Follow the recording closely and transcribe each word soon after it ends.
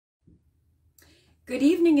Good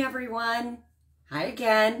evening, everyone. Hi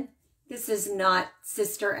again. This is not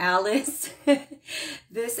Sister Alice.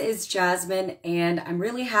 This is Jazzmine, and I'm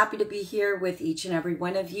really happy to be here with each and every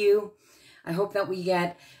one of you. I hope that we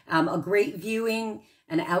get a great viewing,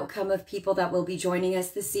 an outcome of people that will be joining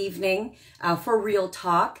us this evening for Real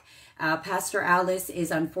Talk. Pastor Alice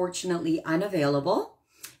is unfortunately unavailable,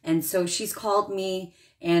 and so she's called me.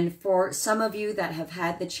 And for some of you that have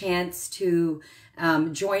had the chance to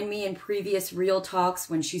join me in previous Real Talks,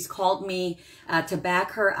 when she's called me to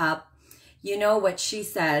back her up, you know what she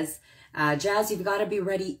says, Jazz, you've got to be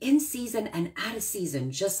ready in season and out of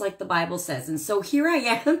season, just like the Bible says. And so here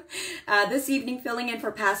I am this evening filling in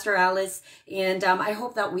for Pastor Alice. And I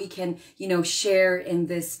hope that we can, share in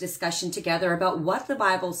this discussion together about what the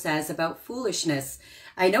Bible says about foolishness.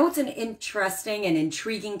 I know it's an interesting and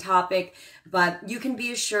intriguing topic, but you can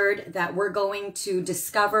be assured that we're going to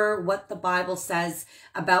discover what the Bible says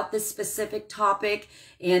about this specific topic.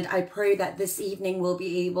 And I pray that this evening we'll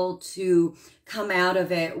be able to come out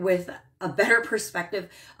of it with a better perspective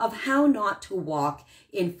of how not to walk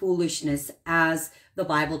in foolishness as the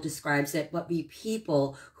Bible describes it, but be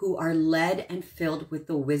people who are led and filled with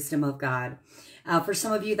the wisdom of God. For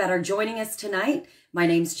some of you that are joining us tonight, my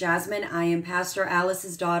name's Jazzmine. I am Pastor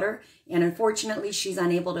Alice's daughter, and unfortunately she's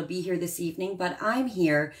unable to be here this evening, but I'm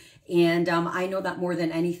here, and I know that more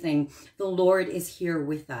than anything, the Lord is here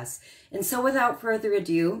with us. And so without further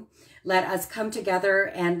ado, let us come together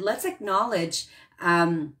and let's acknowledge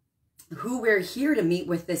who we're here to meet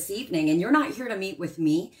with this evening. And you're not here to meet with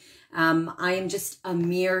me. I am just a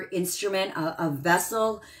mere instrument, a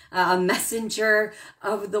vessel, a messenger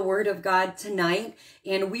of the Word of God tonight.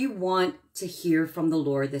 And we want to hear from the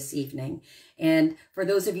Lord this evening. And for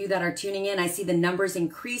those of you that are tuning in, I see the numbers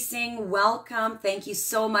increasing. Welcome. Thank you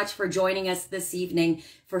so much for joining us this evening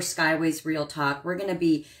for Skyways Real Talk. We're going to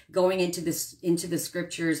be going into the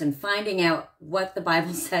scriptures and finding out what the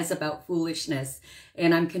Bible says about foolishness.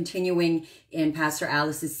 And I'm continuing in Pastor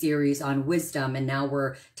Alice's series on wisdom, and now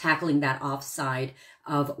we're tackling that offside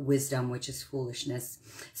of wisdom, which is foolishness.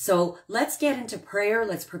 So let's get into prayer.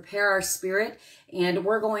 Let's prepare our spirit, and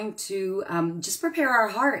we're going to just prepare our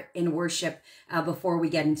heart in worship before we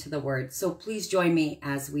get into the Word. So please join me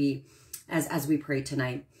as we pray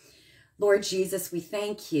tonight. Lord Jesus, we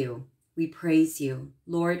thank you. We praise you.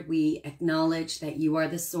 Lord, we acknowledge that you are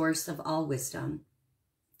the source of all wisdom.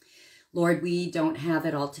 Lord, we don't have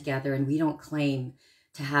it all together, and we don't claim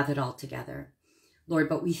to have it all together. Lord,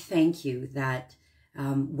 but we thank you that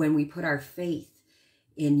when we put our faith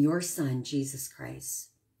in your Son, Jesus Christ,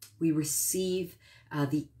 we receive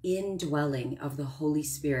the indwelling of the Holy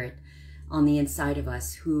Spirit on the inside of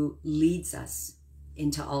us, who leads us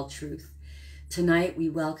into all truth. Tonight, we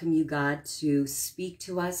welcome you, God, to speak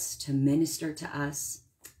to us, to minister to us.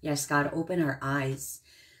 Yes, God, open our eyes.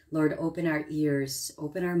 Lord, open our ears,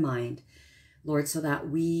 open our mind, Lord, so that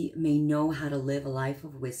we may know how to live a life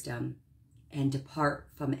of wisdom and depart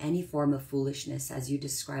from any form of foolishness as you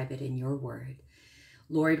describe it in your word.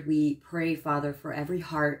 Lord, we pray, Father, for every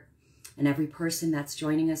heart and every person that's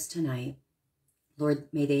joining us tonight. Lord,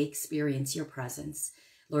 may they experience your presence.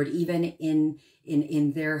 Lord, even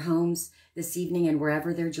in their homes this evening and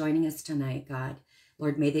wherever they're joining us tonight, God,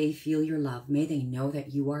 Lord, may they feel your love. May they know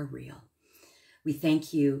that you are real. We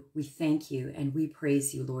thank you, and we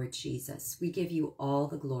praise you, Lord Jesus. We give you all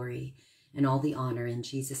the glory and all the honor in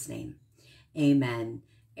Jesus' name. Amen.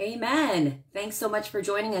 Amen. Thanks so much for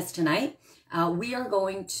joining us tonight. We are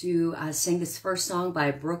going to sing this first song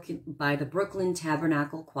by the Brooklyn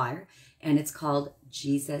Tabernacle Choir, and it's called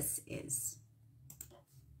Jesus Is.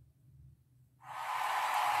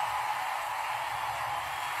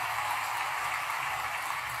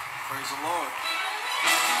 Praise the Lord.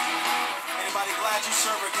 Anybody glad you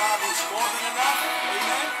serve a God who's more than enough?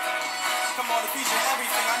 Amen? Come on, if he's in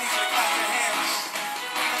everything, I need you to clap your hands.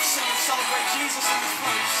 Let's sing and celebrate Jesus in this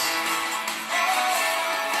place.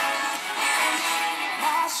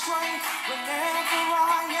 My strength whenever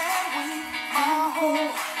I am weak, my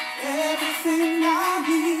hope, everything I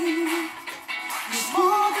need is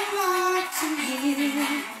more than life to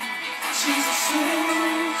me. Jesus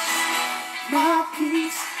is my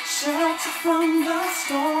peace, shelter from the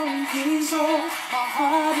storm. He's all my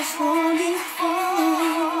heart is longing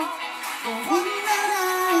for, the one that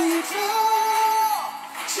I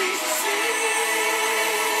adore. Jesus is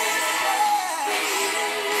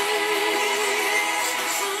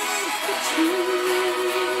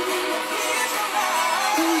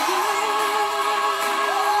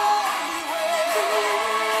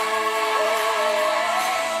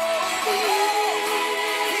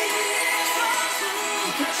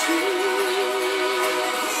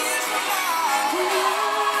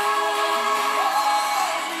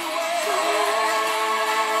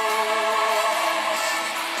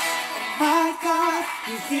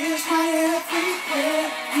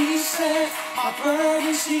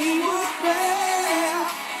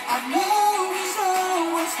know He's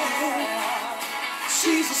always there.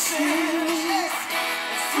 Jesus is,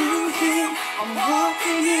 through Him I'm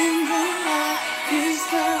walking in the light. His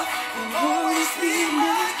love will always be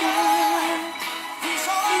my guide. He's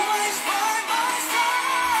always by my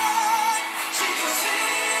side. Jesus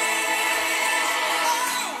is,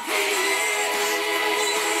 oh, He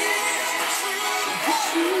is the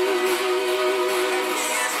truth.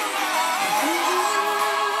 He is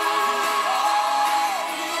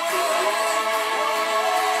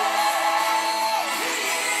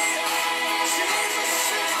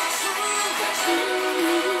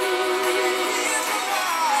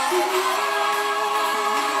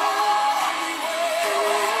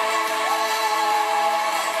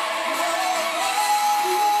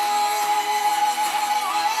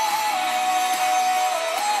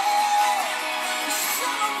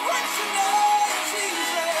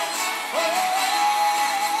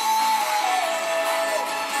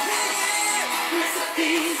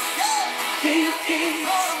King of Kings,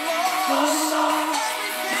 Lord of Lords,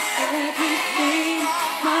 everything,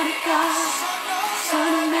 mighty God,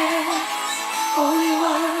 Son of Man, Holy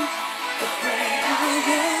One, the great I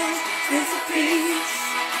am, Prince of Peace,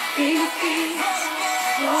 King of Kings,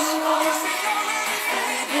 Lord of Lords,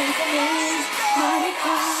 everything, mighty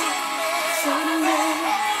God, Son of Man,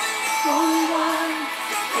 Holy One,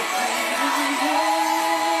 the great I am.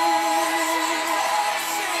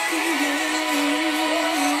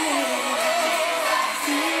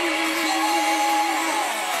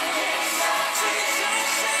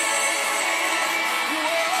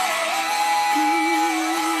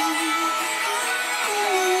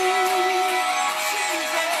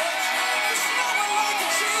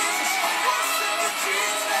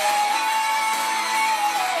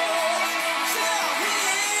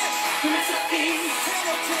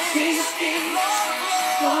 King of Kings,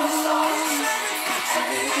 Lord of Lords,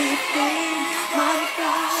 everything, mighty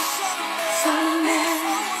God, Son of Man,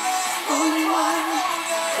 Holy One,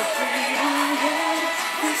 the great I am,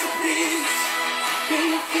 Prince of Peace,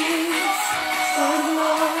 King of Kings, Lord of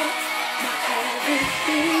Lords, my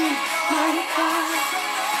everything, mighty God,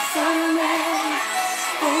 Son of Man,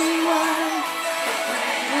 Holy One, the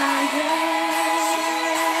great I am.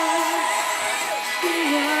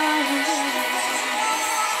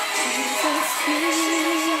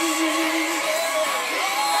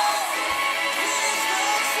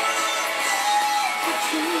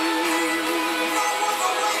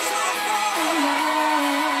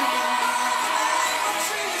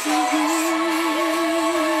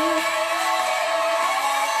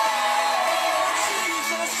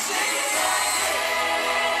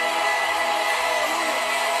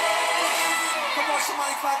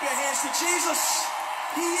 Somebody clap your hands to Jesus.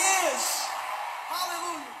 He is.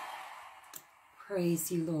 Hallelujah.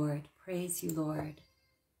 Praise you, Lord. Praise you, Lord.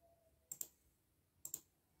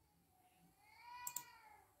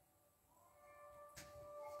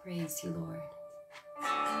 Praise you, Lord.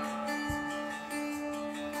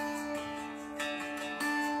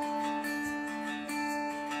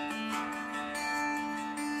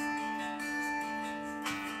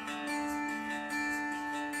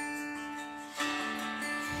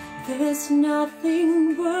 There's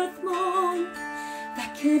nothing worth more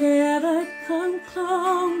that could ever come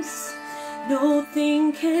close.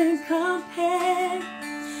 Nothing can compare.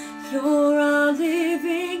 You're our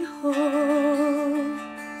living hope.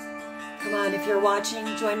 Come on, if you're watching,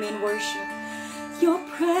 join me in worship. Your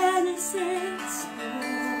presence,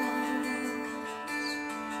 Lord.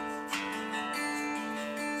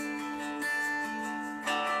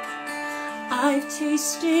 I've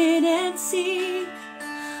tasted and seen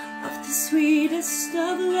of the sweetest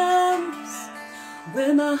of loves,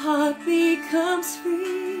 where my heart becomes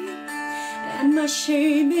free and my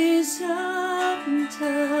shame is undone.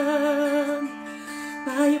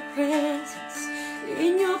 By your presence,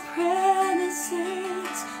 in your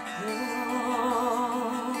presence,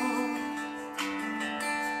 Lord.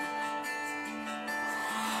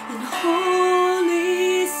 And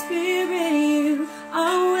Holy Spirit, you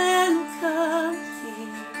are welcome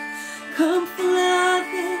here. Come flood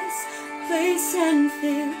this place and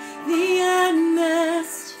fill the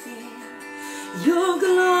atmosphere. Your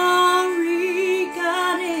glory,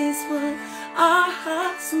 God, is what our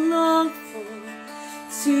hearts long for,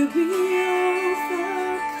 to be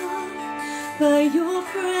overcome by your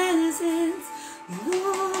presence,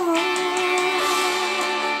 Lord.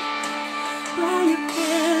 By your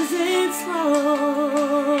presence,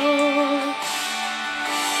 Lord.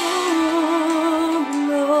 Oh,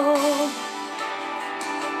 Lord.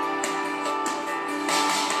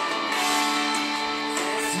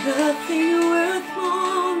 There's nothing worth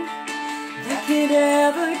more that could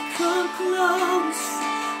ever come come close,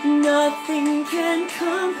 nothing can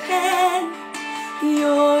compare.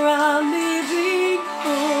 You're our living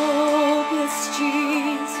hope, yes,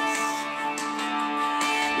 Jesus.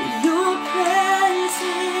 Your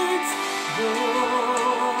presence, Lord.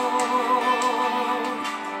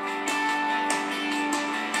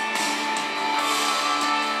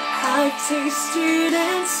 I've tasted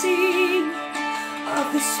and seen of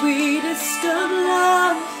the sweetest of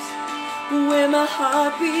loves, where my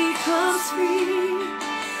heart becomes free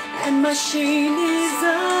and my shame is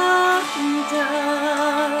undone.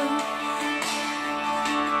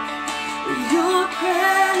 Your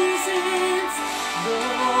presence,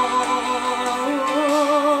 Lord.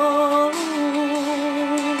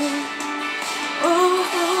 Oh,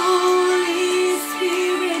 Holy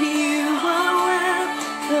Spirit, you are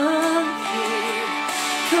welcome here.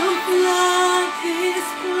 Come flood this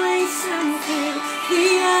place and fill the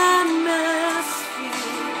atmosphere.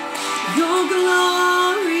 Your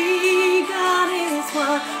glory, God, is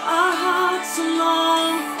what our hearts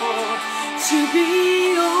long for, to be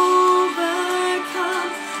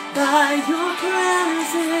overcome by your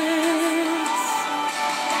presence.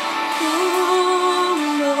 Oh,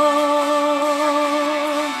 Lord,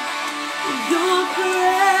 your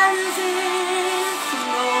presence,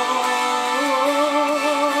 Lord.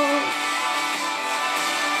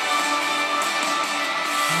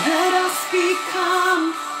 Let us become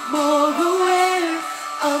more aware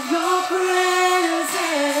of your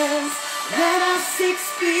presence. Let us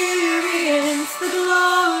experience the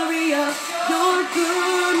glory of your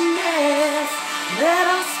goodness. Let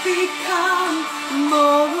us become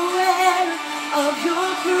more aware of your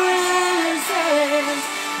presence.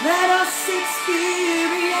 Let us experience.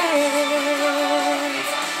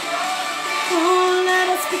 Oh, let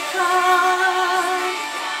us become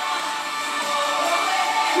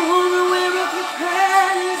more aware of your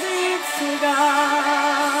presence, oh God.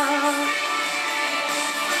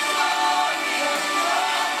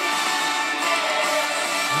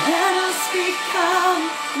 Let us become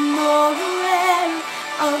more aware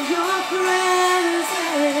of your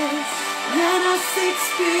presence. Let us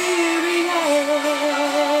experience.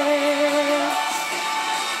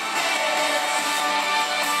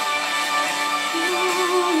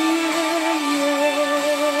 Oh,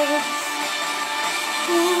 yes.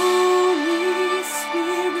 Holy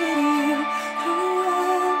Spirit, you are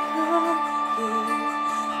welcome here.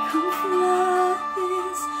 Come flood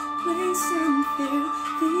this place and fill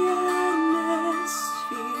the atmosphere.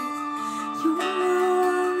 Your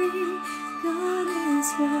glory, God, is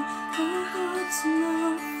what our hearts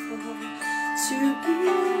long for, to be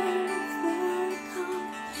overcome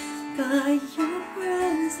by your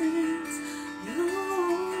presence, Lord.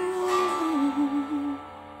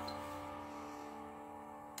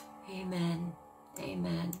 Amen.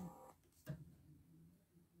 Amen.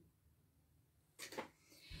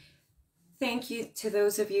 Thank you to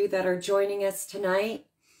those of you that are joining us tonight.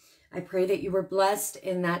 I pray that you were blessed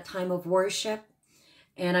in that time of worship.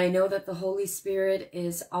 And I know that the Holy Spirit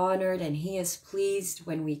is honored and he is pleased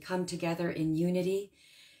when we come together in unity.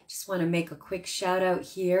 Just want to make a quick shout out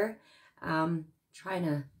here.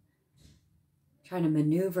 Trying to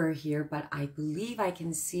maneuver here, but I believe I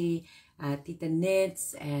can see Tita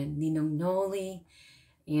Nitz and Ninong Noli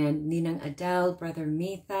and Ninang Adele, Brother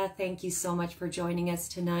Mitha. Thank you so much for joining us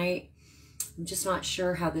tonight. I'm just not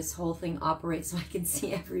sure how this whole thing operates so I can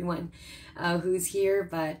see everyone who's here,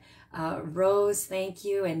 but Rose, thank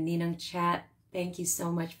you, and Ninang Chat, thank you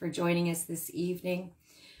so much for joining us this evening.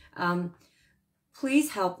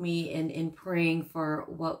 Please help me in praying for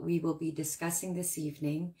what we will be discussing this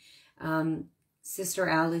evening. Sister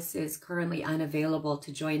Alice is currently unavailable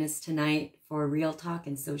to join us tonight for Real Talk,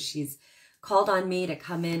 and so she's called on me to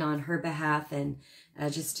come in on her behalf and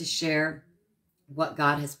just to share what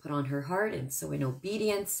God has put on her heart. And so in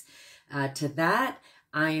obedience to that,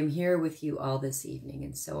 I am here with you all this evening.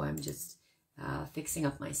 And so I'm just fixing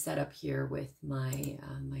up my setup here with my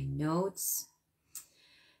my notes.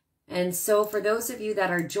 And so for those of you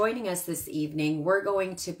that are joining us this evening, we're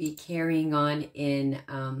going to be carrying on in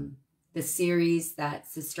the series that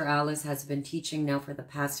Sister Alice has been teaching now for the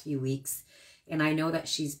past few weeks. And I know that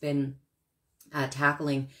she's been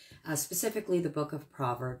tackling specifically the book of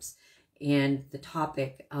Proverbs and the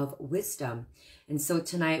topic of wisdom. And so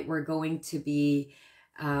tonight we're going to be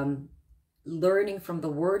learning from the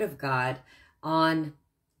Word of God on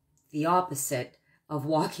the opposite of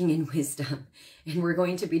walking in wisdom. And we're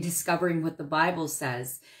going to be discovering what the Bible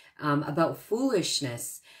says about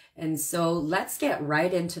foolishness. And so let's get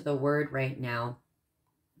right into the Word right now.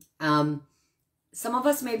 some of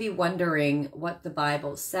us may be wondering what the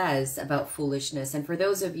Bible says about foolishness. And for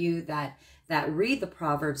those of you that read the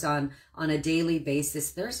Proverbs on a daily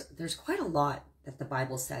basis, there's quite a lot that the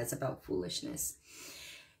Bible says about foolishness.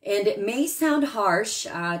 And it may sound harsh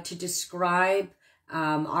to describe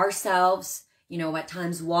ourselves, at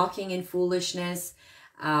times walking in foolishness,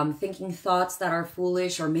 thinking thoughts that are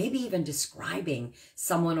foolish, or maybe even describing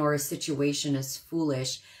someone or a situation as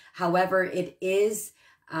foolish. However, it is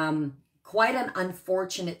quite an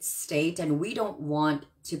unfortunate state, and we don't want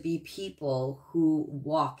to be people who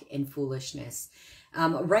walk in foolishness.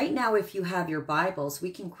 Right now, if you have your Bibles,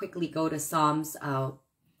 we can quickly go to Psalms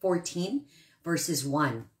 14, verses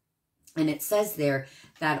 1. And it says there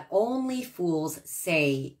that only fools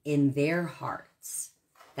say in their hearts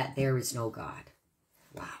that there is no God.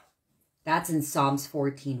 Wow. That's in Psalms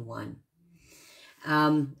 14:1.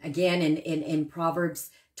 Again, in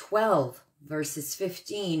Proverbs 12, verses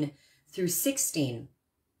 15 through 16.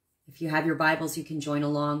 If you have your Bibles, you can join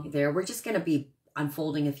along there. We're just going to be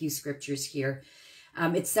unfolding a few scriptures here.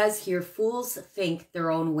 It says here, fools think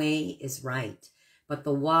their own way is right, but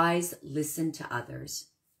the wise listen to others.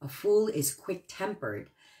 A fool is quick-tempered,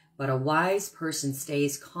 but a wise person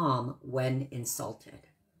stays calm when insulted.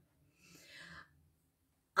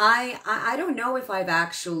 I don't know if I've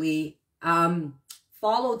actually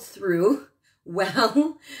followed through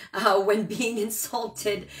well when being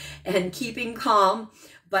insulted and keeping calm,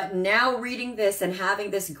 but now reading this and having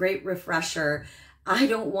this great refresher, I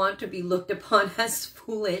don't want to be looked upon as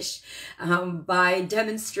foolish by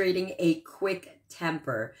demonstrating a quick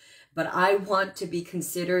temper, but I want to be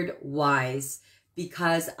considered wise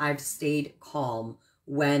because I've stayed calm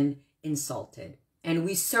when insulted. And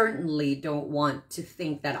we certainly don't want to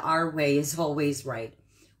think that our way is always right.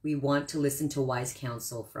 We want to listen to wise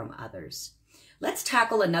counsel from others. Let's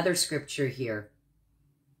tackle another scripture here.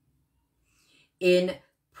 In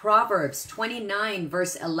Proverbs 29,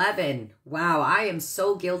 verse 11. Wow, I am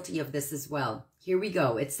so guilty of this as well. Here we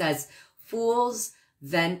go. It says, fools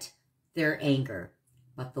vent their anger,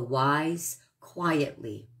 but the wise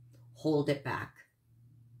quietly hold it back.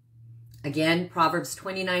 Again, Proverbs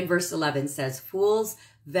 29, verse 11 says, fools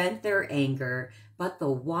vent their anger, but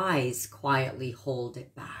the wise quietly hold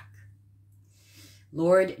it back.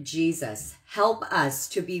 Lord Jesus, help us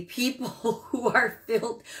to be people who are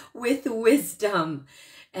filled with wisdom,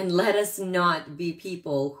 and let us not be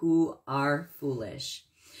people who are foolish.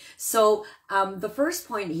 So the first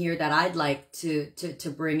point here that I'd like to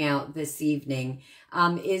bring out this evening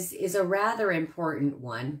is a rather important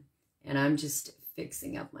one. And I'm just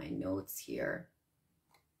fixing up my notes here.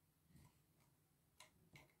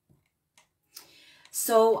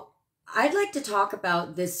 So I'd like to talk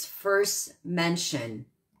about this first mention,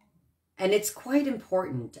 and it's quite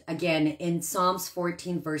important, again, in Psalms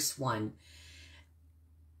 14, verse 1.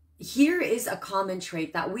 Here is a common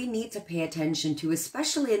trait that we need to pay attention to,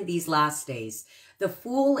 especially in these last days. The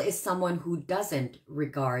fool is someone who doesn't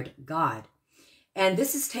regard God. And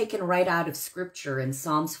this is taken right out of scripture in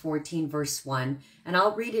Psalms 14, verse 1. And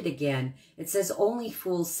I'll read it again. It says, only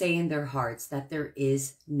fools say in their hearts that there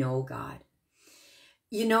is no God.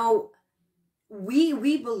 You know,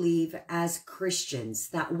 we believe as Christians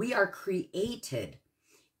that we are created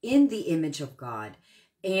in the image of God.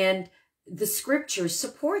 And the scriptures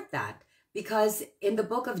support that, because in the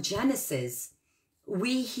book of Genesis,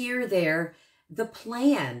 we hear there the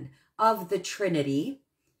plan of the Trinity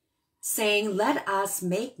saying, let us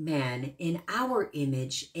make man in our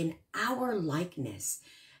image, in our likeness,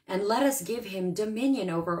 and let us give him dominion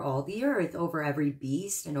over all the earth, over every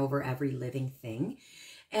beast and over every living thing.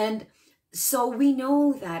 And so we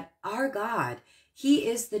know that our God, he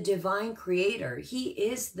is the divine creator. He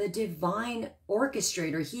is the divine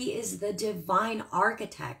orchestrator. He is the divine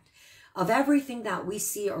architect of everything that we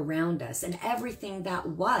see around us and everything that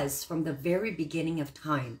was from the very beginning of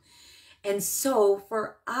time. And so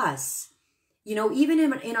for us, you know, even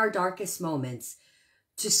in our darkest moments,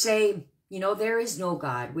 to say, you know, there is no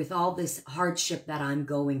God with all this hardship that I'm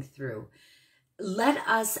going through, let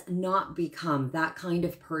us not become that kind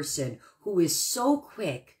of person who is so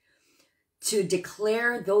quick to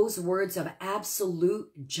declare those words of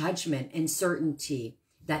absolute judgment and certainty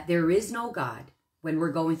that there is no God when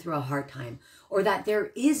we're going through a hard time, or that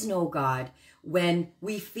there is no God when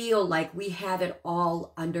we feel like we have it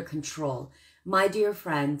all under control. My dear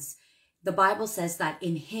friends, the Bible says that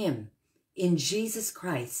in him, in Jesus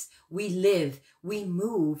Christ, we live, we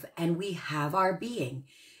move, and we have our being.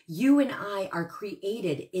 You and I are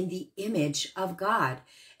created in the image of God.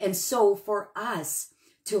 And so for us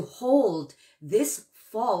to hold this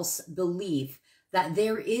false belief that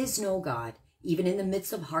there is no God even in the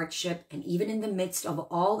midst of hardship, and even in the midst of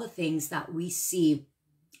all the things that we see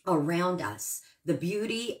around us, the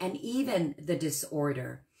beauty and even the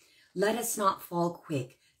disorder, let us not fall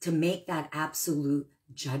quick to make that absolute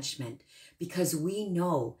judgment, because we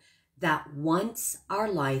know that once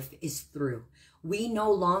our life is through, we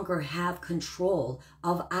no longer have control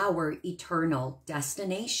of our eternal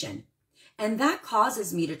destination. And that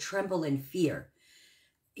causes me to tremble in fear.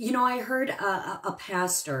 You know, I heard a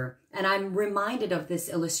pastor, and I'm reminded of this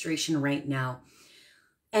illustration right now.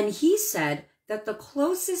 And he said that the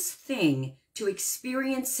closest thing to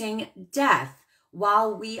experiencing death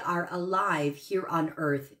while we are alive here on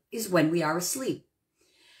earth is when we are asleep.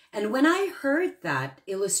 And when I heard that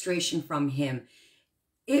illustration from him,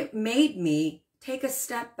 it made me take a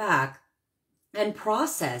step back and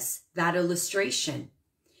process that illustration.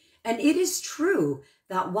 And it is true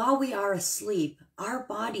that while we are asleep, our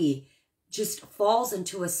body just falls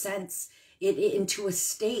into a sense, into a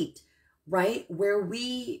state, right, where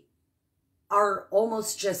we are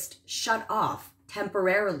almost just shut off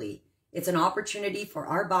temporarily. It's an opportunity for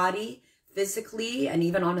our body physically and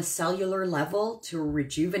even on a cellular level to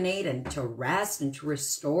rejuvenate and to rest and to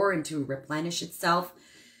restore and to replenish itself.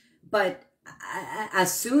 But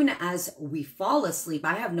as soon as we fall asleep,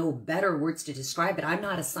 I have no better words to describe it. I'm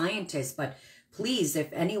not a scientist, but please,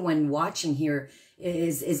 if anyone watching here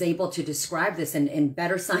is able to describe this in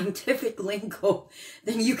better scientific lingo,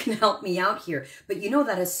 then you can help me out here. But you know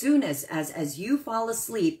that as soon as you fall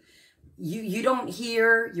asleep, you don't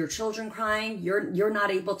hear your children crying. You're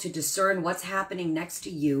not able to discern what's happening next to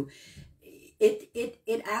you.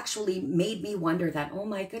 It actually made me wonder that, oh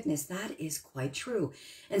my goodness, that is quite true.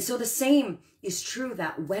 And so the same is true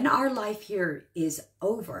that when our life here is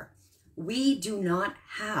over, we do not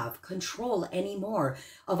have control anymore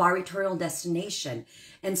of our eternal destination.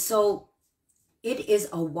 And so it is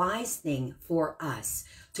a wise thing for us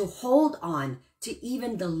to hold on to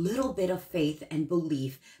even the little bit of faith and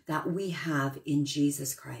belief that we have in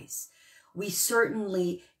Jesus Christ. We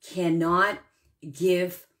certainly cannot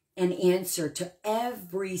give an answer to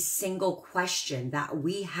every single question that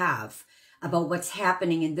we have about what's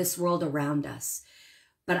happening in this world around us.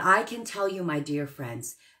 But I can tell you, my dear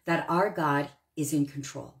friends, that our God is in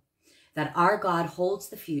control, that our God holds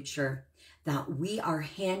the future, that we are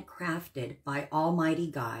handcrafted by Almighty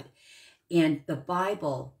God. And the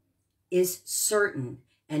Bible is certain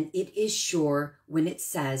and it is sure when it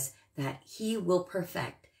says that he will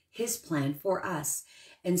perfect his plan for us.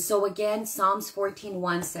 And so again, Psalms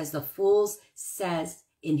 14:1 says, the fool says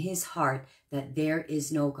in his heart that there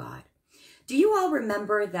is no God. Do you all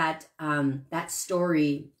remember that, that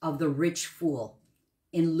story of the rich fool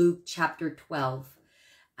in Luke chapter 12,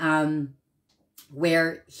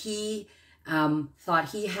 where he thought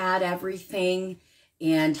he had everything,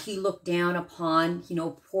 and he looked down upon, you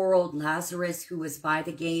know, poor old Lazarus who was by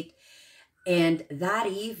the gate. And that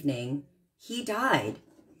evening, he died.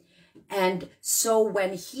 And so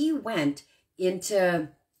when he went into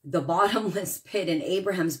the bottomless pit in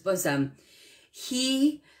Abraham's bosom,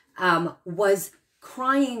 he was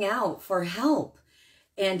crying out for help.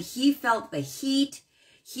 And he felt the heat,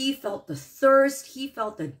 he felt the thirst, he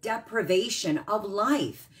felt the deprivation of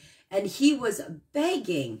life. And he was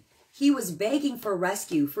begging for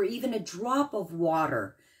rescue, for even a drop of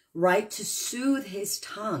water, right, to soothe his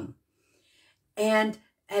tongue. And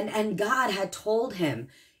God had told him,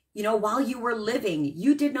 you know, while you were living,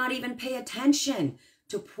 you did not even pay attention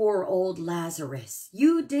to poor old Lazarus.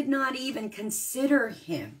 You did not even consider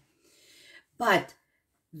him. But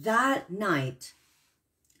that night,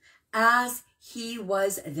 as he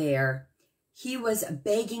was there, he was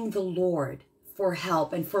begging the Lord for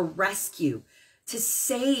help and for rescue, to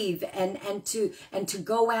save and to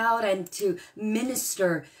go out and to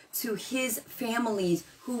minister to his families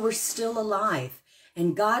who were still alive.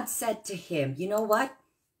 And God said to him, you know what?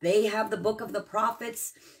 They have the book of the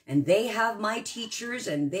prophets, and they have my teachers,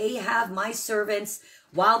 and they have my servants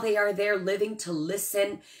while they are there living to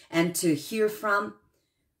listen and to hear from.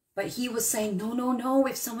 But he was saying, no, no, no,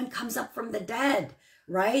 if someone comes up from the dead,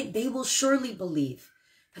 right, they will surely believe.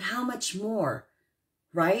 But how much more,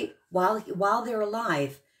 right? While they're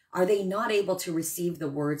alive, are they not able to receive the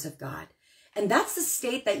words of God? And that's the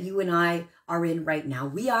state that you and I are in right now.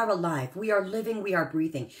 We are alive. We are living. We are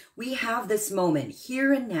breathing. We have this moment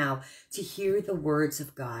here and now to hear the words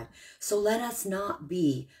of God. So let us not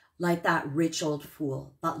be like that rich old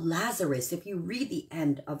fool. But Lazarus, if you read the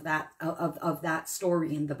end of that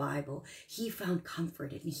story in the Bible, he found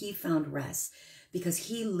comfort and he found rest because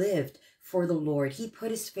he lived for the Lord. He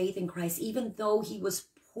put his faith in Christ, even though he was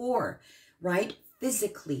poor, right?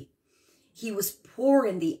 Physically. He was poor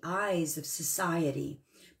in the eyes of society,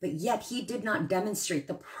 but yet he did not demonstrate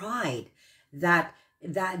the pride that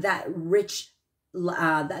this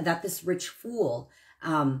rich fool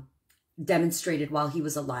demonstrated while he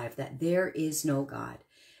was alive, that there is no God.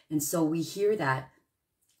 And so we hear that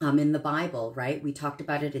in the Bible, right? We talked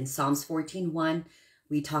about it in Psalms 14:1.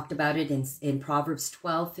 We talked about it in Proverbs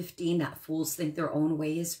 12:15, that fools think their own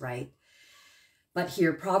way is right. But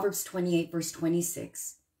here, Proverbs 28, verse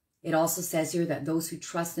 26, it also says here that those who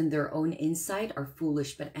trust in their own insight are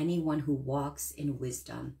foolish, but anyone who walks in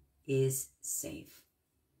wisdom is safe.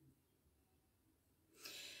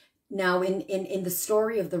 Now, in the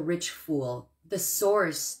story of the rich fool, the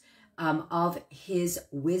source of his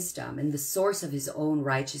wisdom and the source of his own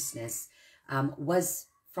righteousness was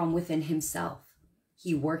from within himself.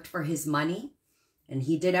 He worked for his money and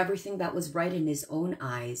he did everything that was right in his own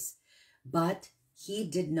eyes, but he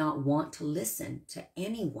did not want to listen to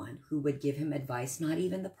anyone who would give him advice, not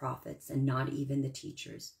even the prophets and not even the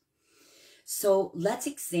teachers. So let's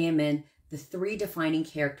examine the three defining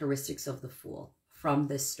characteristics of the fool from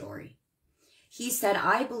this story. He said,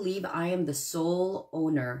 I believe I am the sole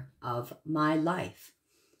owner of my life.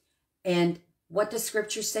 And what does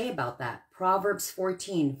scripture say about that? Proverbs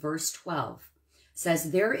 14, verse 12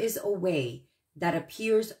 says, there is a way that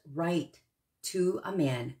appears right to a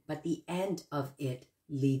man, but the end of it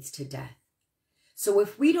leads to death. So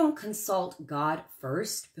if we don't consult God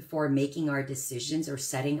first before making our decisions or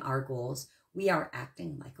setting our goals, we are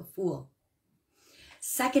acting like a fool.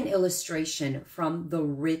 Second illustration from the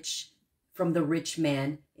rich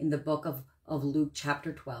man in the book of Luke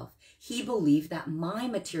chapter 12. He believed that my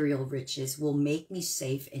material riches will make me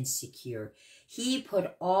safe and secure. He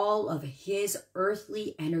put all of his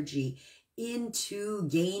earthly energy into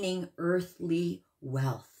gaining earthly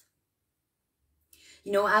wealth.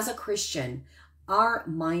 You know, as a Christian, our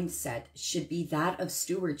mindset should be that of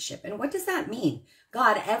stewardship. And what does that mean?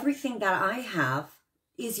 God, everything that I have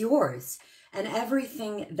is yours. And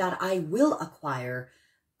everything that I will acquire,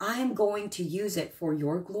 I'm going to use it for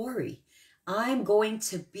your glory. I'm going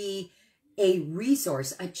to be a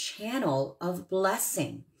resource, a channel of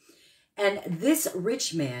blessing. And this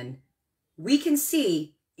rich man, we can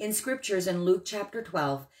see in scriptures in Luke chapter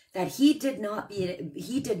 12 that he did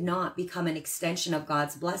not become an extension of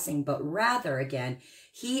God's blessing, but rather, again,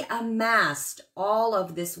 he amassed all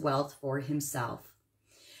of this wealth for himself.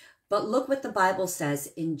 But look what the Bible says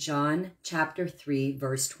in John chapter 3,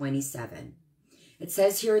 verse 27. It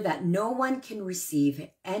says here that no one can receive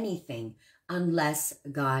anything unless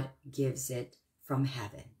God gives it from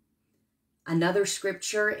heaven. Another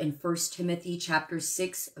scripture in 1 Timothy chapter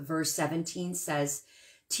 6, verse 17 says,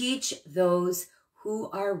 teach those who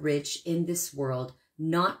are rich in this world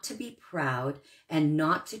not to be proud and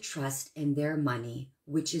not to trust in their money,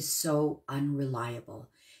 which is so unreliable.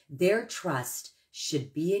 Their trust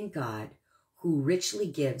should be in God, who richly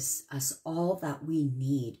gives us all that we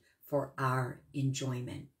need for our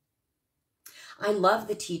enjoyment. I love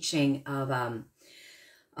the teaching of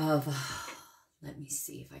let me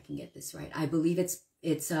see if I can get this right. I believe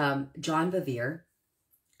it's John Bevere,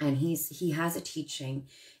 and he has a teaching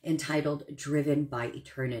entitled Driven by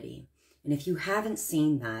Eternity. And if you haven't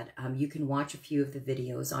seen that, you can watch a few of the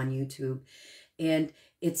videos on YouTube. And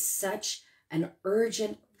it's such an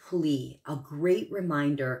urgent plea, a great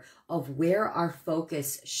reminder of where our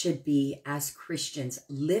focus should be as Christians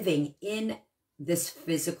living in this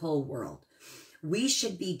physical world. We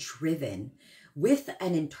should be driven with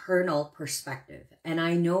an internal perspective. And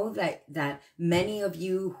I know that many of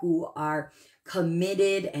you who are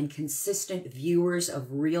committed and consistent viewers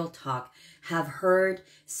of Real Talk have heard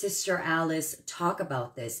Sister Alice talk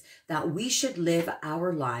about this, that we should live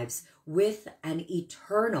our lives with an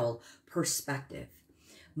eternal perspective.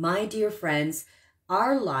 My dear friends,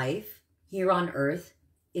 our life here on earth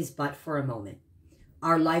is but for a moment.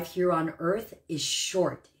 Our life here on earth is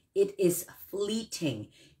short. It is fleeting.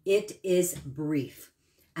 It is brief.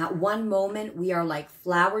 At one moment, we are like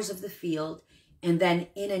flowers of the field, and then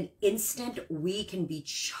in an instant, we can be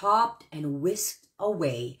chopped and whisked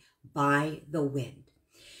away by the wind.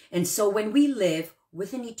 And so when we live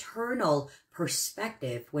with an eternal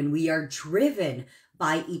perspective, when we are driven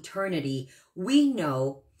by eternity, we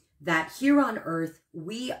know that here on earth,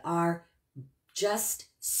 we are just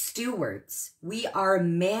stewards. We are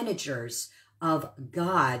managers of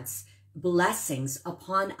God's blessings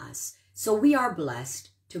upon us. So we are blessed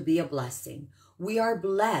to be a blessing. We are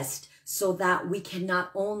blessed so that we can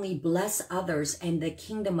not only bless others and the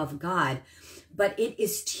kingdom of God, but it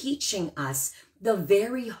is teaching us the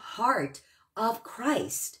very heart of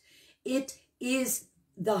Christ. It is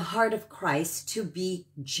the heart of Christ to be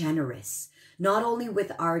generous, not only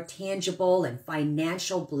with our tangible and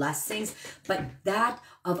financial blessings, but that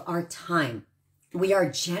of our time. We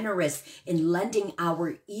are generous in lending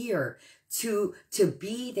our ear to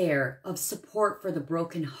be there of support for the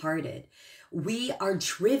brokenhearted. We are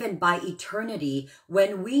driven by eternity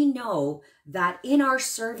when we know that in our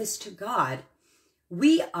service to God,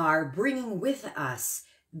 we are bringing with us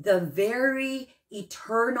the very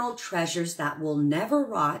eternal treasures that will never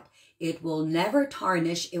rot, it will never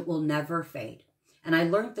tarnish, it will never fade. And I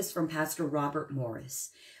learned this from Pastor Robert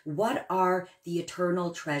Morris. What are the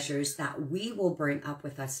eternal treasures that we will bring up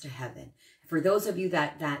with us to heaven? For those of you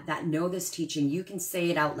that know this teaching, you can say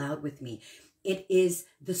it out loud with me. It is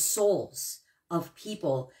the souls of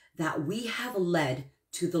people that we have led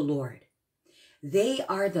to the Lord. They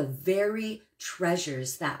are the very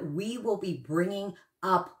treasures that we will be bringing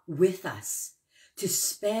up with us to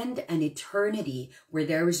spend an eternity where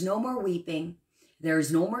there is no more weeping, there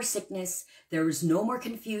is no more sickness, there is no more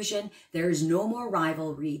confusion, there is no more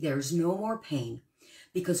rivalry, there is no more pain,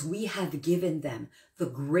 because we have given them the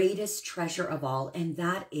greatest treasure of all, and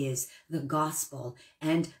that is the gospel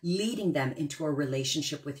and leading them into a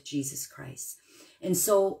relationship with Jesus Christ. And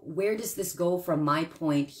so where does this go from my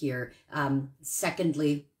point here?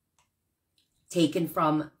 Secondly, taken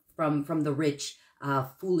from the rich,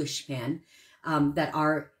 foolish man, that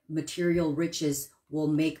our material riches will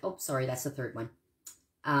make, oh, sorry, that's the third one.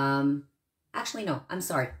 Actually, no, I'm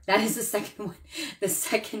sorry. That is the second one. The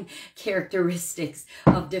second characteristics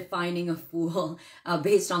of defining a fool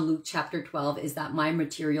based on Luke chapter 12 is that my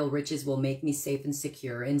material riches will make me safe and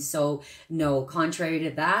secure. And so, no, contrary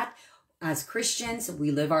to that, as Christians,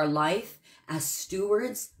 we live our life as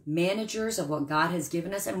stewards, managers of what God has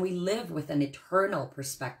given us, and we live with an eternal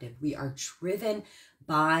perspective. We are driven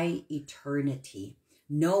by eternity,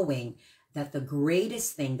 knowing that the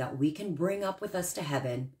greatest thing that we can bring up with us to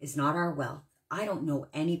heaven is not our wealth. I don't know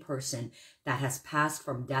any person that has passed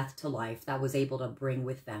from death to life that was able to bring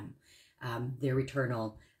with them their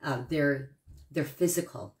eternal, their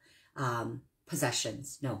physical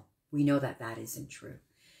possessions. No, we know that that isn't true.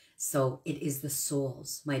 So it is the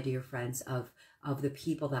souls, my dear friends, of the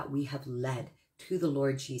people that we have led to the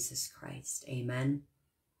Lord Jesus Christ. Amen.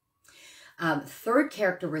 Third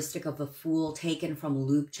characteristic of the fool taken from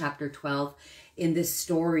Luke chapter 12 in this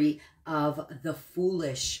story of the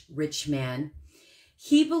foolish rich man.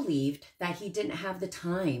 He believed that he didn't have the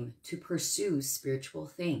time to pursue spiritual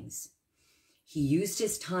things. He used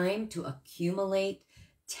his time to accumulate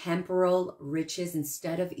temporal riches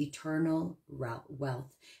instead of eternal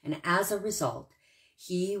wealth. And as a result,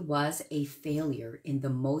 he was a failure in the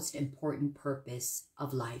most important purpose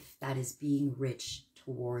of life, that is being rich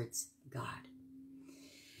towards God.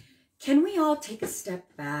 Can we all take a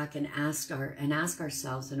step back and ask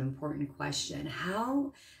ourselves an important question?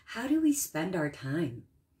 How do we spend our time?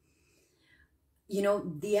 You know,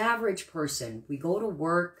 the average person, we go to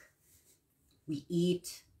work, we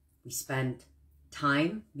eat, we spend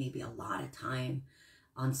time, maybe a lot of time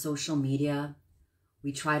on social media.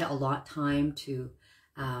 We try to allot time to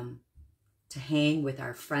hang with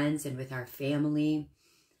our friends and with our family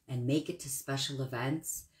and make it to special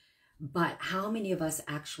events. But how many of us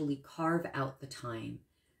actually carve out the time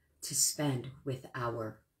to spend with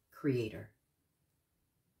our Creator?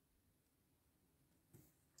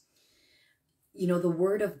 You know, the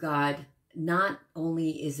Word of God, not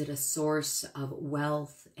only is it a source of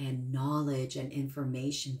wealth and knowledge and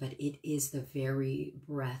information, but it is the very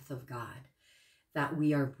breath of God that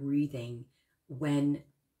we are breathing when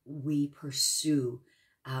we pursue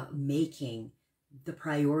making the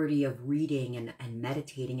priority of reading and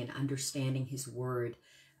meditating and understanding His Word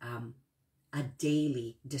a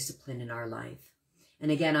daily discipline in our life.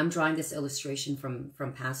 And again, I'm drawing this illustration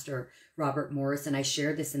from Pastor Robert Morris, and I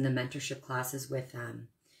shared this in the mentorship classes with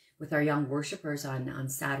our young worshipers on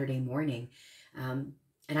Saturday morning. And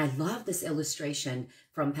I love this illustration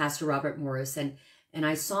from Pastor Robert Morris. And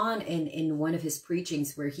I saw in one of his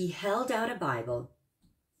preachings where he held out a Bible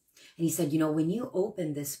and he said, you know, when you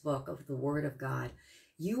open this book of the Word of God,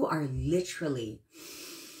 you are literally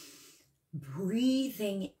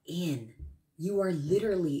breathing in. You are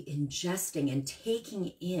literally ingesting and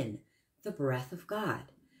taking in the breath of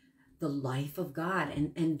God, the life of God.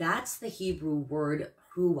 And that's the Hebrew word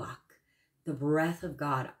ruach, the breath of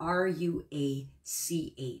God, R-U-A-C-H.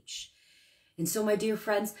 And so, my dear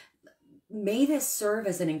friends, may this serve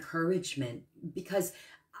as an encouragement, because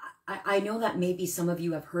I know that maybe some of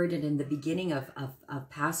you have heard it in the beginning of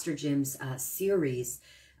Pastor Jim's series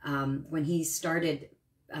when he started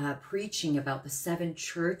preaching about the 7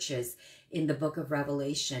 churches in the book of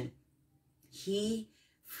Revelation. He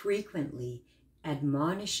frequently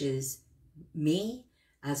admonishes me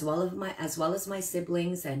as well as my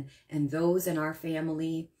siblings and those in our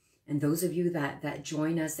family, and those of you that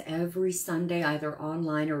join us every Sunday, either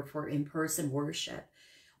online or for in-person worship.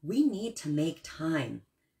 We need to make time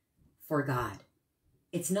for God.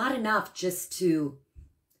 It's not enough just to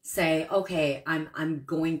say, okay, I'm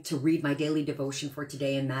going to read my daily devotion for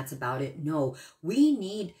today and that's about it. No, we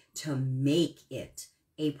need to make it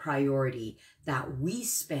a priority that we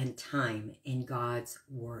spend time in God's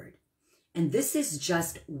word. And this is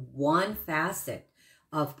just one facet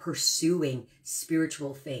of pursuing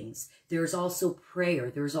spiritual things. There's also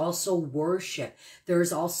prayer. There's also worship.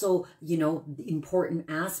 There's also, you know, the important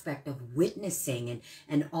aspect of witnessing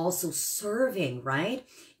and also serving, right?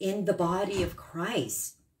 In the body of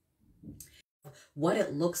Christ. What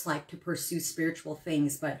it looks like to pursue spiritual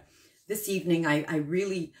things. But this evening, I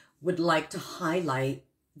really would like to highlight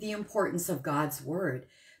the importance of God's word,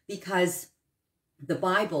 because the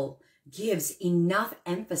Bible gives enough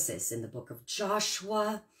emphasis in the book of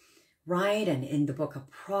Joshua, right? And in the book of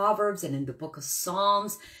Proverbs and in the book of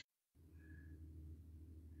Psalms.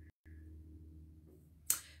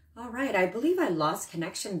 All right, I believe I lost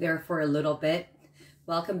connection there for a little bit.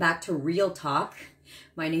 Welcome back to Real Talk.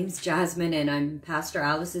 My name's Jazzmine and I'm Pastor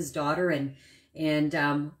Alice's daughter, and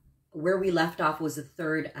where we left off was the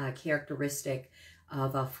third characteristic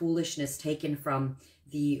of foolishness, taken from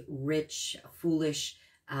the rich, foolish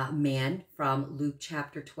man from Luke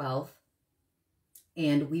chapter 12.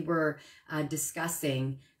 And we were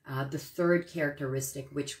discussing the third characteristic,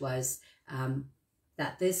 which was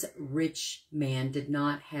that this rich man did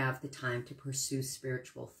not have the time to pursue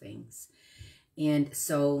spiritual things. And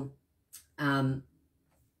so to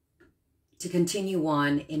continue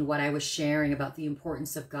on in what I was sharing about the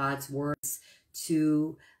importance of God's words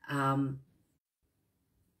to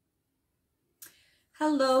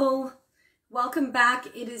hello, welcome back.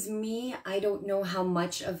 It is me. I don't know how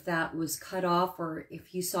much of that was cut off, or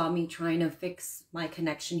if you saw me trying to fix my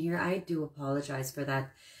connection here. I do apologize for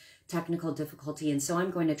that technical difficulty. And so I'm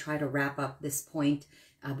going to try to wrap up this point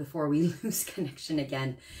before we lose connection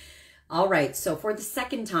again. All right. So for the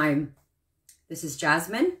second time, this is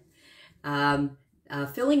Jazzmine,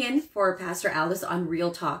 filling in for Pastor Alice on Real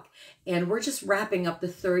Talk. And we're just wrapping up the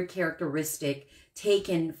third characteristic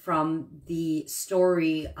taken from the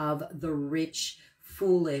story of the rich,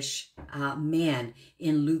 foolish man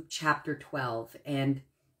in Luke chapter 12. And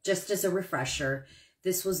just as a refresher,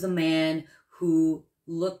 this was the man who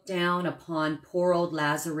looked down upon poor old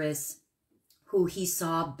Lazarus, who he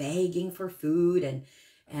saw begging for food,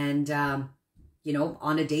 and you know,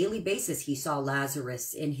 on a daily basis, he saw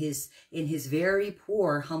Lazarus in his very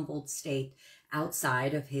poor, humbled state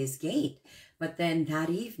outside of his gate. But then that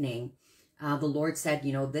evening, the Lord said,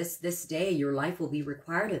 you know, this day your life will be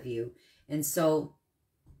required of you. And so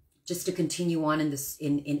just to continue on in this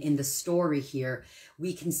in the story here,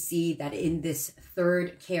 we can see that in this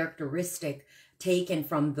third characteristic taken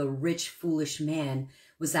from the rich, foolish man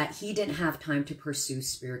was that he didn't have time to pursue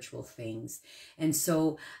spiritual things. And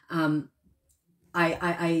so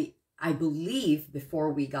I believe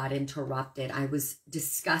before we got interrupted, I was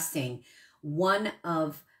discussing one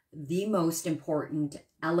of the most important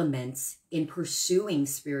elements in pursuing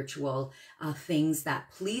spiritual things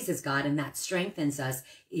that pleases God and that strengthens us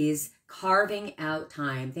is carving out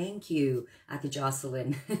time. Thank you, Ate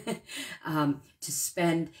Jocelyn, to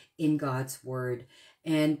spend in God's word.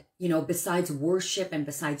 And, you know, besides worship and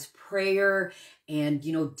besides prayer and,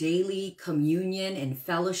 you know, daily communion and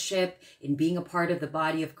fellowship and being a part of the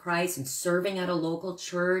body of Christ and serving at a local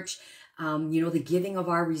church, you know, the giving of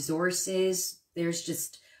our resources, there's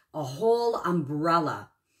just a whole umbrella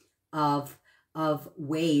of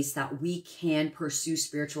ways that we can pursue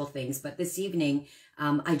spiritual things. But this evening,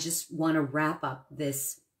 I just want to wrap up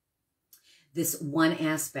this one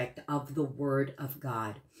aspect of the Word of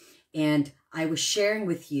God. And I was sharing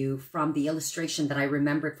with you from the illustration that I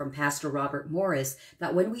remembered from Pastor Robert Morris,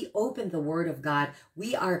 that when we open the Word of God,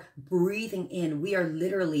 we are breathing in, we are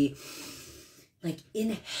literally like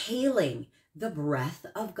inhaling the breath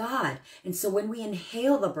of God. And so when we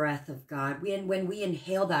inhale the breath of God, when we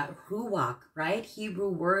inhale that ruach, right? Hebrew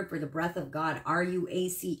word for the breath of God,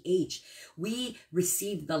 R-U-A-C-H, we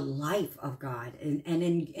receive the life of God. And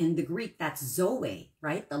in the Greek, that's Zoe,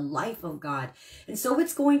 right? The life of God. And so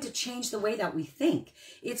it's going to change the way that we think.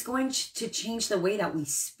 It's going to change the way that we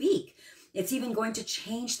speak. It's even going to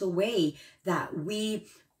change the way that we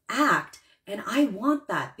act And I want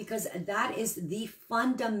that because that is the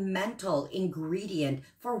fundamental ingredient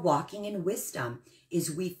for walking in wisdom, is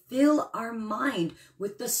we fill our mind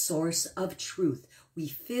with the source of truth. We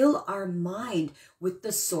fill our mind with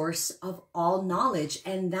the source of all knowledge,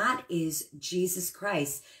 and that is Jesus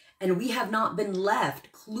Christ. And we have not been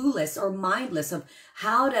left clueless or mindless of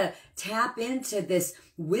how to tap into this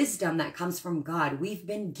wisdom that comes from God. We've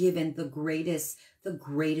been given the greatest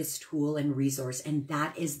tool and resource, and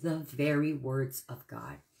that is the very words of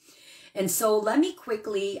God. And so let me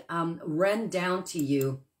quickly run down to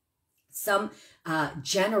you some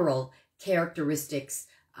general characteristics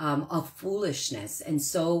of foolishness. And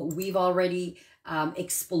so we've already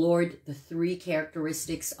explored the 3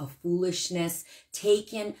 characteristics of foolishness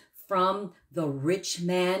taken from the rich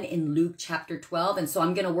man in Luke chapter 12. And so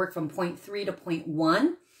I'm going to work from point 3 to point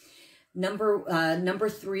 1. Number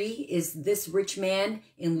 3 is this rich man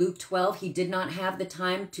in Luke 12. He did not have the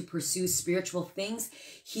time to pursue spiritual things.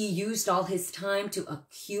 He used all his time to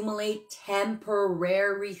accumulate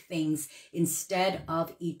temporary things instead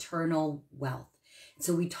of eternal wealth.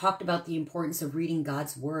 So we talked about the importance of reading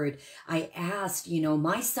God's word. I asked,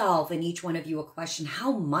 myself and each one of you a question: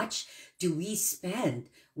 how much do we spend,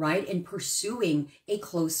 right, in pursuing a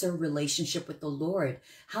closer relationship with the Lord?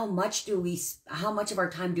 How much of our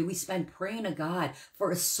time do we spend praying to God for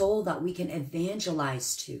a soul that we can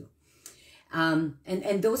evangelize to?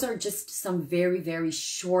 And those are just some very, very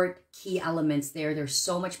short key elements there. There's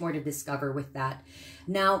so much more to discover with that.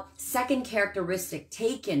 Now, second characteristic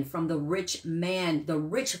taken from the rich man, the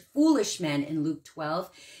rich foolish man in Luke 12,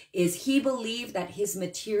 is he believed that his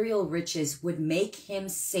material riches would make him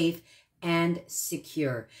safe and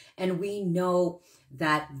secure. And we know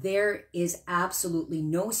that there is absolutely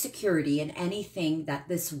no security in anything that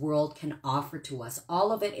this world can offer to us.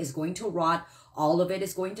 All of it is going to rot. All of it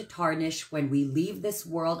is going to tarnish. When we leave this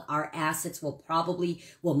world, our assets will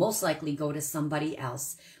most likely go to somebody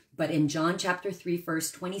else. But in John chapter 3,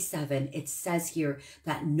 verse 27, it says here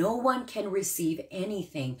that no one can receive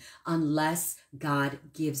anything unless God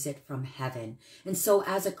gives it from heaven. And so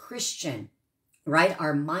as a Christian, right,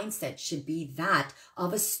 our mindset should be that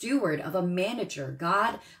of a steward, of a manager.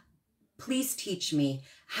 God, please teach me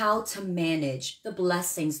how to manage the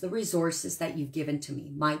blessings, the resources that you've given to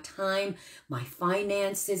me. My time, my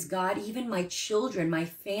finances, God, even my children, my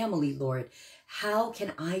family, Lord. How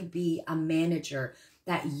can I be a manager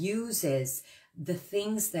that uses the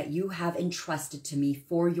things that you have entrusted to me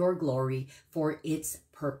for your glory, for its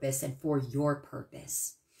purpose, and for your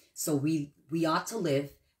purpose? So we ought to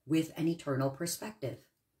live with an eternal perspective.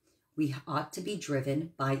 We ought to be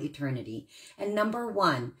driven by eternity. And number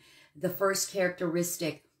 1, the first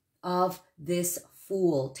characteristic of this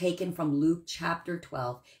fool taken from Luke chapter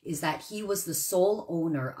 12 is that he was the sole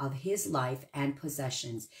owner of his life and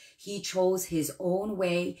possessions. He chose his own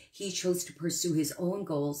way. He chose to pursue his own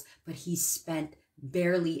goals, but he spent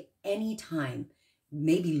barely any time,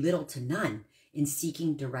 maybe little to none, in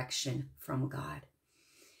seeking direction from God.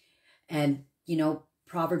 And,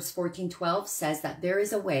 Proverbs 14:12 says that there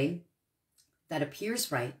is a way that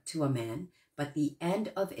appears right to a man, but the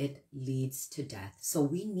end of it leads to death. So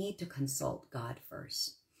we need to consult God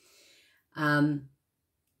first. And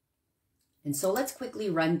so let's quickly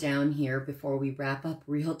run down here before we wrap up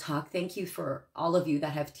Real Talk. Thank you for all of you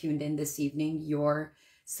that have tuned in this evening. Your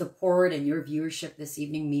support and your viewership this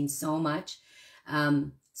evening means so much.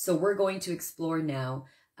 So we're going to explore now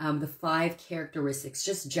the 5 characteristics,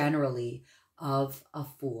 just generally, of a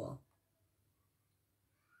fool.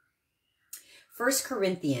 1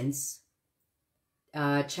 Corinthians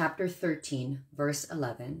chapter 13, verse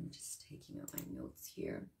 11. Just taking out my notes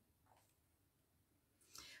here.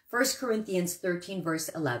 1 Corinthians 13, verse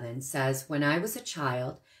 11 says, "When I was a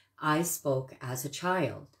child, I spoke as a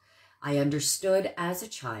child. I understood as a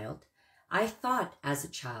child. I thought as a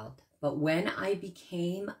child. But when I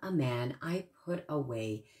became a man, I put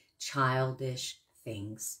away childish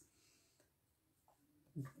things."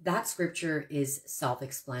 That scripture is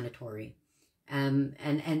self-explanatory.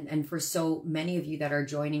 And for so many of you that are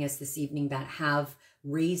joining us this evening that have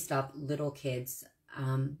raised up little kids,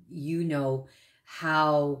 you know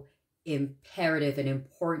how imperative and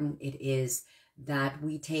important it is that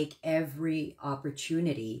we take every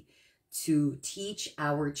opportunity to teach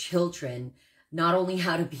our children not only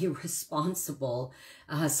how to be responsible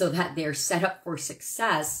so that they're set up for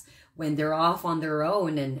success when they're off on their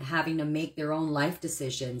own and having to make their own life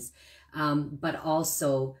decisions, but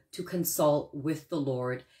also to consult with the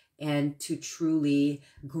Lord and to truly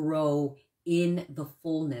grow in the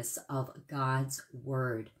fullness of God's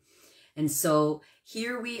word. And so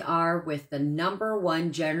here we are with the number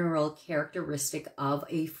one general characteristic of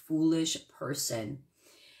a foolish person.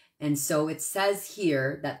 And so it says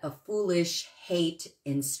here that the foolish hate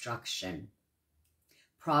instruction.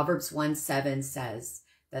 Proverbs 1:7 says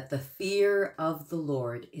that the fear of the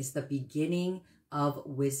Lord is the beginning of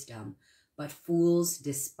wisdom, but fools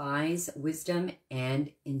despise wisdom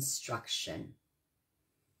and instruction.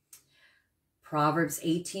 Proverbs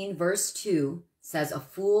 18 verse 2 says, a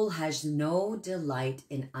fool has no delight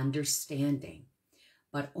in understanding,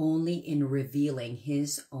 but only in revealing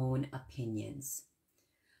his own opinions.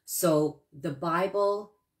 So the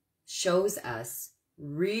Bible shows us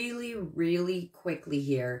really, really quickly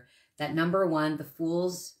here that number one, the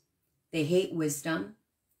fools, they hate wisdom,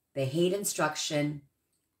 they hate instruction,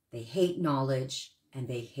 they hate knowledge, and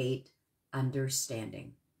they hate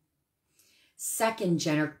understanding. Second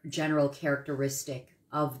general characteristic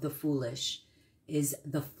of the foolish is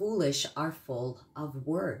the foolish are full of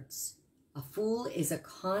words. A fool is a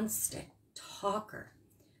constant talker,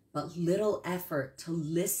 but little effort to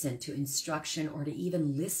listen to instruction or to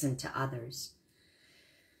even listen to others.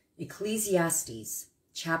 Ecclesiastes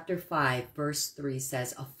chapter 5 verse 3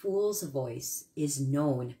 says, a fool's voice is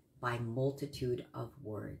known by multitude of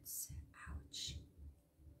words. Ouch.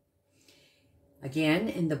 Again,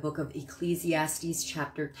 in the book of Ecclesiastes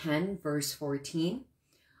chapter 10 verse 14,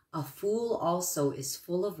 a fool also is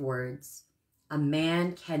full of words. A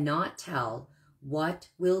man cannot tell what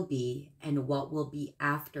will be and what will be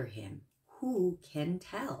after him. Who can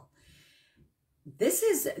tell? This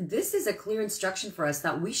is a clear instruction for us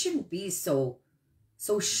that we shouldn't be so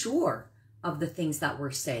sure of the things that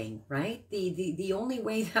we're saying, right? The only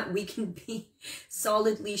way that we can be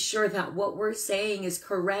solidly sure that what we're saying is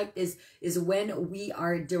correct is when we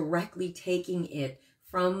are directly taking it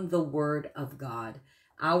from the Word of God.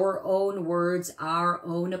 Our own words, our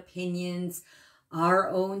own opinions, our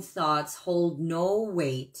own thoughts hold no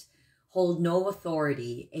weight, hold no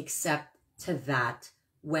authority except to that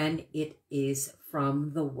when it is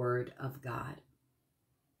from the Word of God.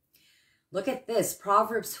 Look at this,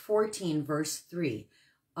 Proverbs 14 verse 3.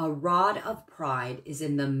 A rod of pride is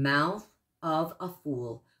in the mouth of a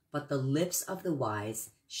fool, but the lips of the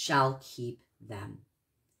wise shall keep them.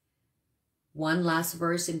 One last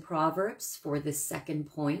verse in Proverbs for the second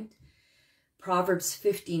point. Proverbs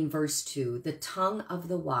 15 verse 2. The tongue of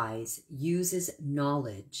the wise uses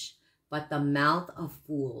knowledge, but the mouth of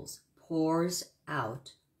fools pours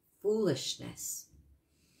out foolishness.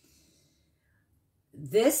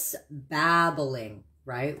 This babbling,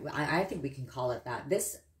 right? I think we can call it that.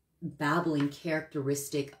 This babbling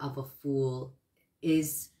characteristic of a fool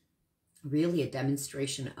is really a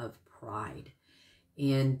demonstration of pride.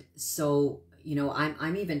 And so, you know,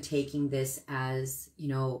 I'm even taking this as, you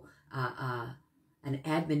know, an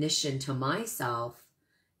admonition to myself.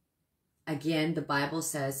 Again, the Bible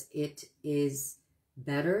says it is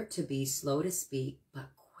better to be slow to speak, but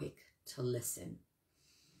quick to listen.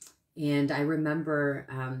 And I remember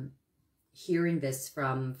hearing this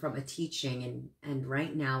from a teaching, and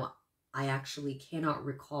right now I actually cannot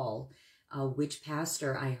recall which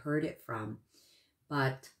pastor I heard it from,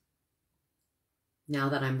 but now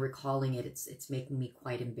that I'm recalling it, it's making me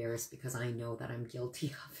quite embarrassed because I know that I'm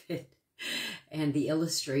guilty of it. And the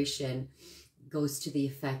illustration goes to the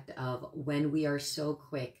effect of when we are so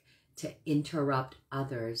quick to interrupt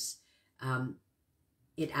others,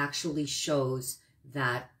 it actually shows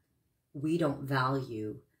that we don't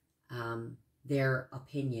value their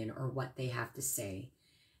opinion or what they have to say,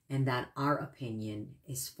 and that our opinion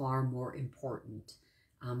is far more important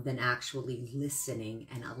than actually listening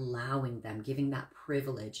and allowing them, giving that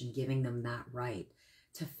privilege and giving them that right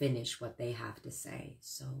to finish what they have to say.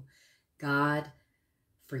 So God,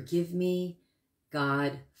 forgive me.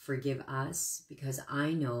 God, forgive us, because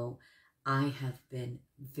I know I have been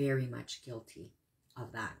very much guilty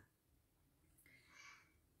of that.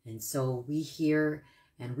 And so we hear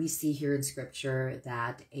and we see here in Scripture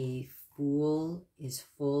that a fool is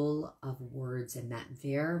full of words and that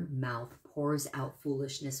their mouth pours out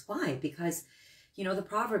foolishness. Why? Because, you know, the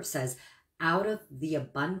proverb says, out of the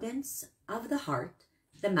abundance of the heart,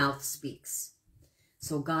 the mouth speaks.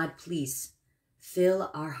 So God, please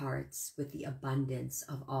fill our hearts with the abundance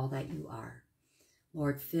of all that you are.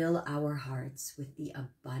 Lord, fill our hearts with the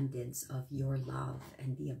abundance of your love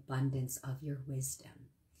and the abundance of your wisdom.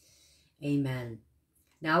 Amen.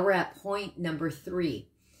 Now we're at point number 3.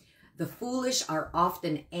 The foolish are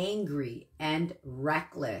often angry and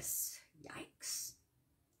reckless. Yikes.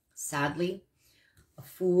 Sadly, a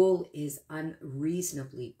fool is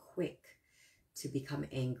unreasonably quick to become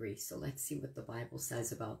angry. So let's see what the Bible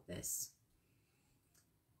says about this.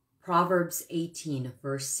 Proverbs 18,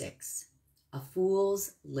 verse 6. A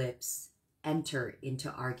fool's lips enter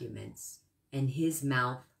into arguments, and his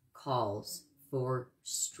mouth calls for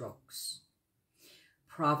strokes.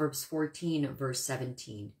 Proverbs 14, verse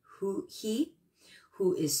 17. He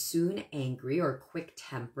who is soon angry or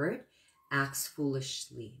quick-tempered acts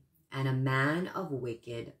foolishly, and a man of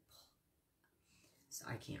wicked,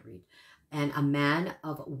 and a man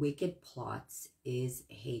of wicked plots is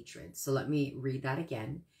hatred. So let me read that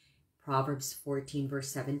again. Proverbs 14, verse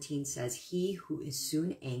 17 says, he who is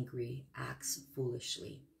soon angry acts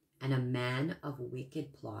foolishly, and a man of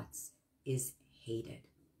wicked plots is hated.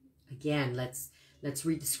 Again, let's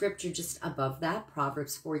read the scripture just above that.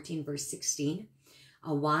 Proverbs 14, verse 16.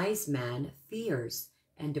 A wise man fears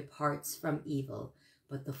and departs from evil,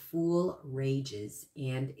 but the fool rages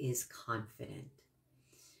and is confident.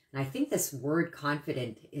 And I think this word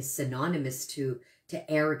confident is synonymous to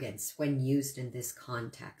arrogance when used in this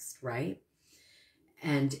context, right?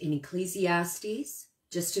 And in Ecclesiastes,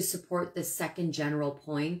 just to support the second general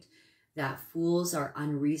point that fools are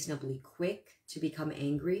unreasonably quick to become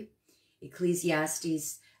angry,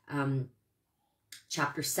 Ecclesiastes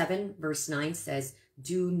chapter 7, verse 9 says,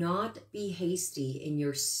 do not be hasty in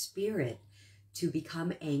your spirit to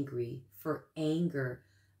become angry, for anger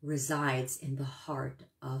resides in the heart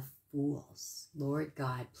of fools. Lord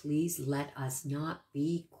God, please let us not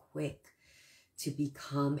be quick to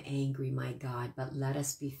become angry, my God, but let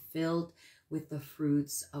us be filled with the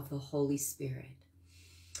fruits of the Holy Spirit.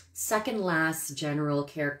 Second last general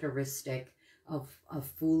characteristic of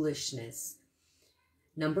foolishness.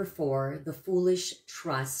 Number 4, the foolish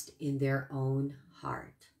trust in their own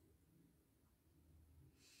heart.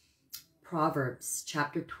 Proverbs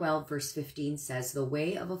chapter 12, verse 15 says, the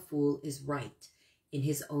way of a fool is right in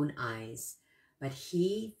his own eyes, but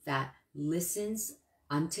he that listens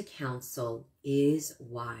unto counsel is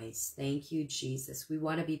wise. Thank you, Jesus. We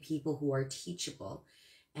want to be people who are teachable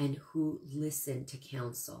and who listen to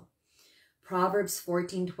counsel. Proverbs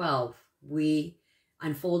 14:12. We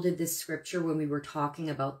unfolded this scripture when we were talking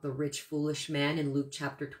about the rich foolish man in Luke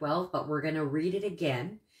chapter 12, but we're going to read it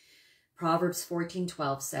again. Proverbs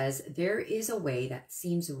 14:12 says, there is a way that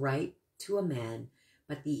seems right to a man,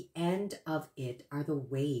 but the end of it are the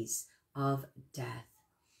ways of death.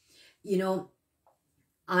 You know,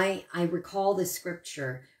 I recall the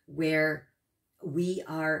scripture where we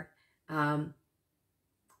are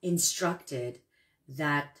instructed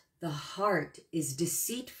that the heart is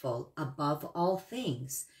deceitful above all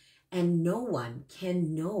things, and no one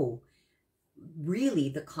can know really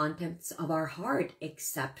the contents of our heart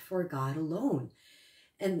except for God alone.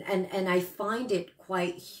 And I find it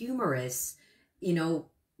quite humorous, you know,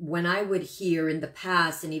 when I would hear in the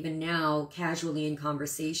past and even now casually in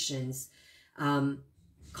conversations,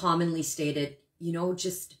 commonly stated, you know,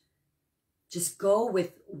 just go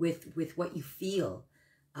with what you feel.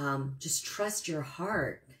 Just trust your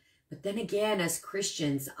heart. But then again, as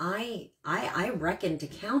Christians, I reckon to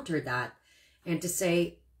counter that and to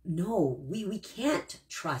say, no, we can't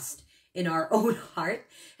trust in our own heart,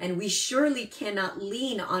 and we surely cannot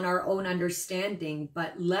lean on our own understanding,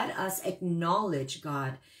 but let us acknowledge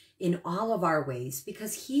God in all of our ways,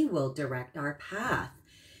 because he will direct our path.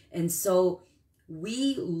 And so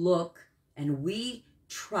we look and we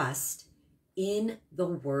trust in the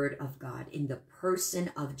word of God, in the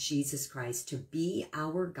person of Jesus Christ to be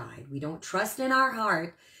our guide. We don't trust in our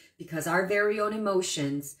heart because our very own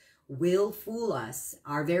emotions will fool us.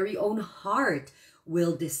 Our very own heart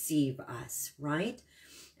will deceive us, right?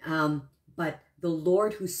 But the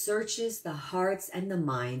Lord who searches the hearts and the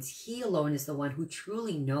minds, he alone is the one who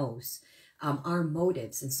truly knows our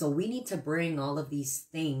motives. And so we need to bring all of these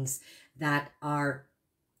things that are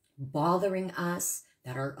bothering us,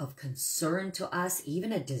 that are of concern to us,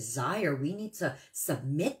 even a desire. We need to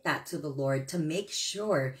submit that to the Lord to make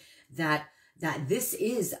sure that this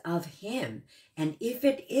is of him. And if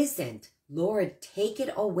it isn't, Lord, take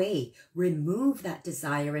it away. Remove that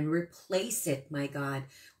desire and replace it, my God,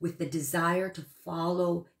 with the desire to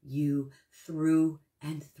follow you through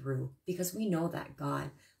and through, because we know that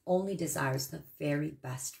God only desires the very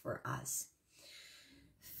best for us.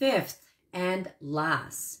 Fifth and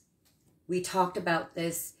last, we talked about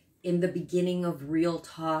this in the beginning of Real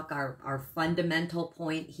Talk, our fundamental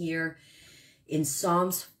point here in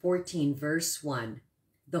Psalms 14, verse 1.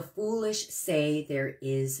 The foolish say there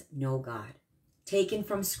is no God. Taken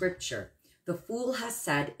from scripture, the fool has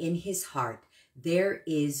said in his heart, there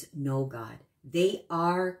is no God. They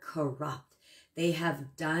are corrupt. They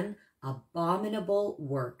have done abominable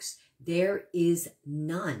works. There is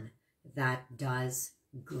none that does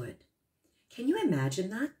good. Can you imagine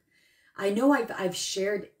that? I know I've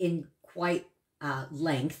shared in quite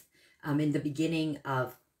length in the beginning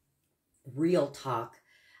of Real Talk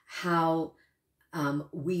how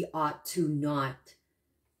we ought to not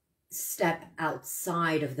step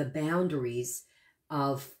outside of the boundaries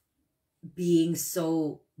of being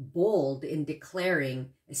so bold in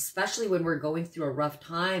declaring, especially when we're going through a rough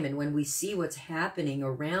time and when we see what's happening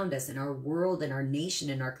around us in our world and our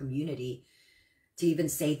nation and our community, to even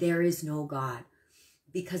say there is no God,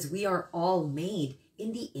 because we are all made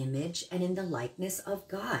in the image and in the likeness of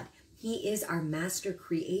God. He is our master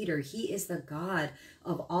creator. He is the God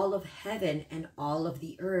of all of heaven and all of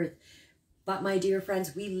the earth. But my dear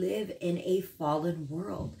friends, we live in a fallen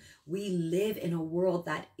world. We live in a world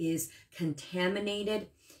that is contaminated.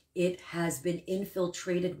 It has been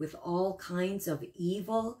infiltrated with all kinds of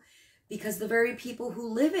evil because the very people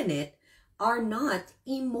who live in it are not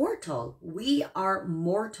immortal. We are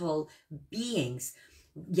mortal beings.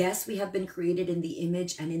 Yes, we have been created in the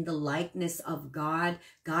image and in the likeness of God.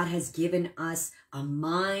 God has given us a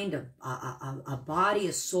mind, a body,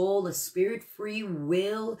 a soul, a spirit, free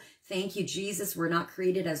will. Thank you, Jesus. We're not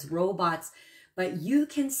created as robots, but you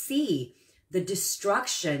can see the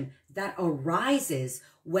destruction that arises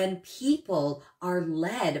when people are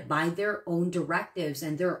led by their own directives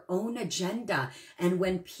and their own agenda, and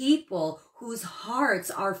when people whose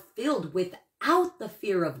hearts are filled without the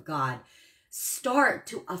fear of God start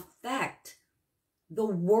to affect the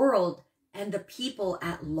world and the people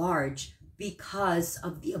at large because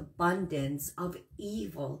of the abundance of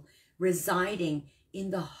evil residing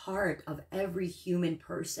in the heart of every human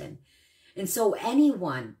person. And so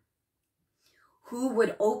anyone who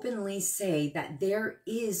would openly say that there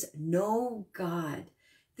is no God,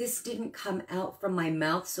 this didn't come out from my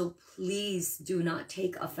mouth, so please do not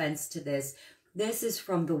take offense to this. This is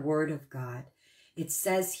from the Word of God. It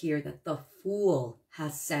says here that the fool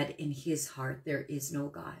has said in his heart, there is no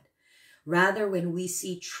God. Rather, when we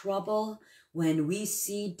see trouble, when we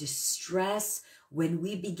see distress, when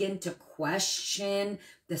we begin to question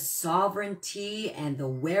the sovereignty and the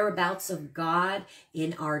whereabouts of God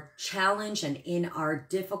in our challenge and in our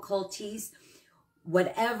difficulties,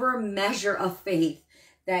 whatever measure of faith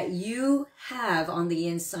that you have on the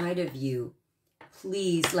inside of you,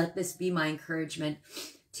 please let this be my encouragement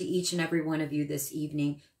to each and every one of you this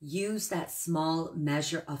evening. Use that small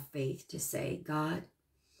measure of faith to say, God,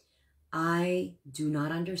 I do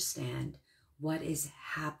not understand what is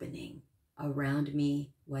happening around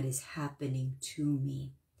me, what is happening to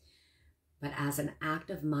me. But as an act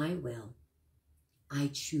of my will, I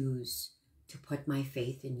choose to put my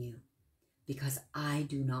faith in you because I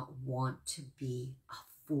do not want to be a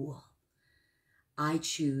fool. I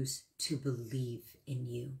choose to believe in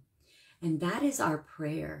you. And that is our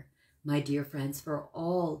prayer, my dear friends, for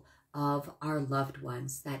all of our loved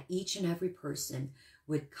ones, that each and every person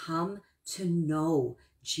would come to know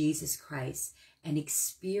Jesus Christ and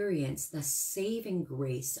experience the saving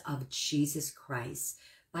grace of Jesus Christ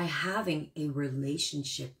by having a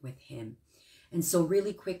relationship with him. And so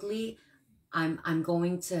really quickly, I'm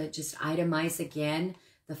going to just itemize again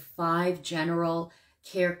the 5 general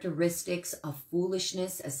characteristics of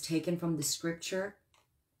foolishness as taken from the scripture.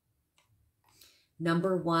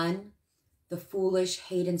 Number 1, the foolish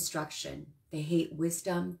hate instruction. They hate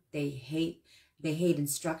wisdom, they hate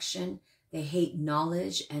instruction, they hate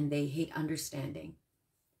knowledge, and they hate understanding.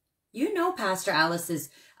 You know, Pastor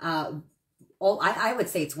Alice's, I would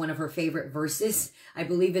say it's one of her favorite verses. I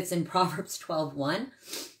believe it's in Proverbs 12:1,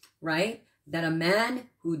 right? That a man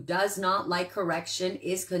who does not like correction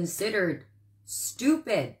is considered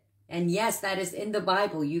stupid. And yes, that is in the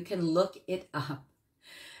Bible. You can look it up.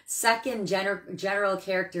 Second general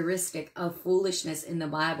characteristic of foolishness in the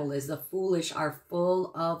Bible is the foolish are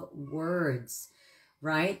full of words,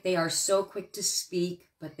 right? They are so quick to speak,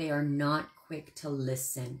 but they are not quick to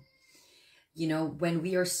listen. You know, when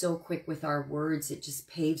we are so quick with our words, it just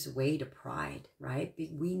paves way to pride, right?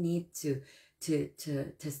 We need to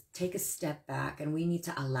take a step back, and we need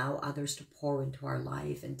to allow others to pour into our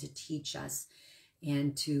life and to teach us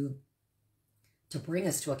and to bring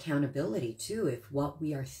us to accountability too, if what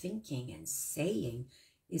we are thinking and saying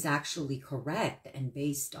is actually correct and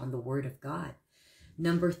based on the Word of God.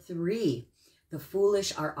 Number 3, the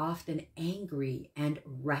foolish are often angry and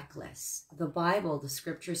reckless. The Bible, the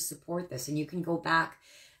scriptures support this, and you can go back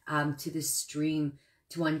to the stream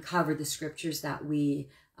to uncover the scriptures that we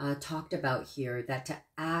talked about here, that to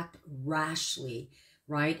act rashly,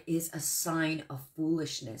 right, is a sign of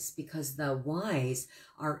foolishness, because the wise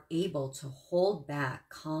are able to hold back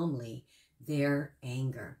calmly their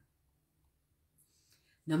anger.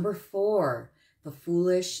 Number 4, the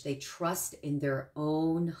foolish, they trust in their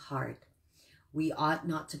own heart. We ought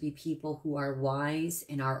not to be people who are wise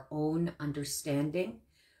in our own understanding,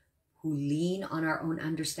 who lean on our own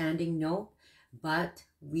understanding, no, but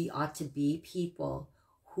we ought to be people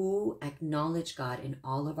who acknowledge God in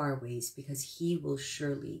all of our ways, because he will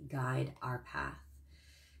surely guide our path.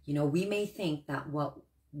 You know, we may think that what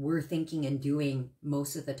we're thinking and doing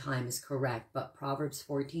most of the time is correct, but Proverbs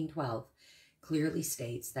 14:12 clearly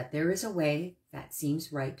states that there is a way that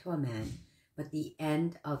seems right to a man, but the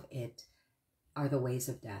end of it are the ways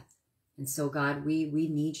of death. And so, God, we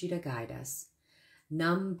need you to guide us.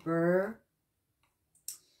 Number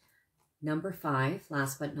 5,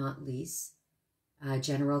 last but not least, a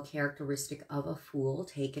general characteristic of a fool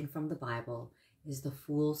taken from the Bible is the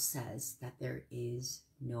fool says that there is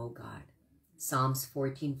no God. Psalms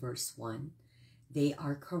 14 verse 1, they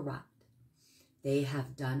are corrupt. They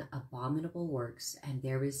have done abominable works, and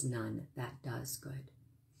there is none that does good.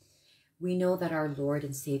 We know that our Lord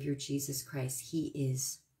and Savior Jesus Christ, he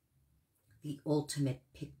is the ultimate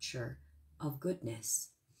picture of goodness.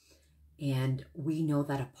 And we know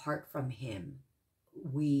that apart from him,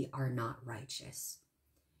 we are not righteous.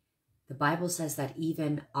 The Bible says that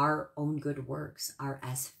even our own good works are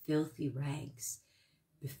as filthy rags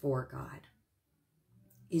before God.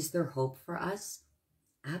 Is there hope for us?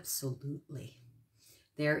 Absolutely.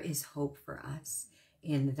 There is hope for us,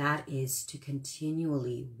 and that is to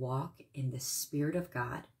continually walk in the Spirit of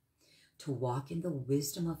God, to walk in the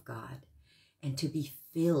wisdom of God, and to be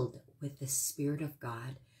filled with the Spirit of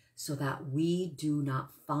God, so that we do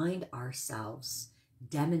not find ourselves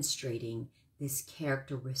demonstrating this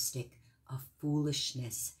characteristic of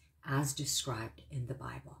foolishness as described in the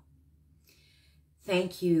Bible.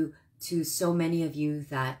 Thank you to so many of you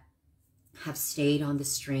that have stayed on the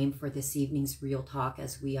stream for this evening's Real Talk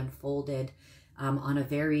as we unfolded on a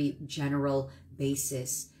very general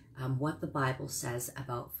basis what the Bible says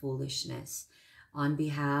about foolishness. On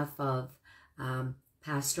behalf of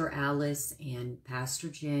Pastor Alice and Pastor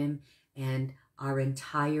Jim and our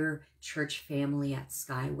entire church family at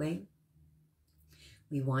Skyway,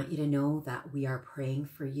 we want you to know that we are praying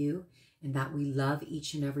for you and that we love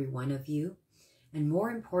each and every one of you. And more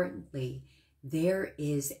importantly, there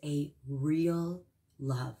is a real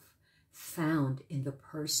love found in the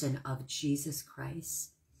person of Jesus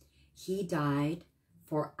Christ. He died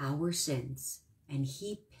for our sins, and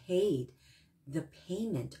he paid the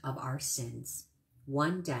payment of our sins.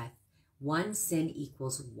 One death, one sin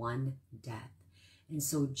equals one death. And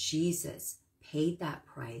so Jesus paid that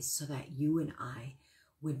price so that you and I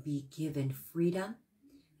would be given freedom,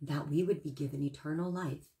 that we would be given eternal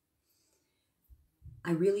life.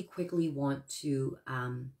 I really quickly want to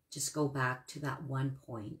just go back to that one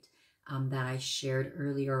point that I shared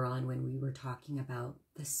earlier on when we were talking about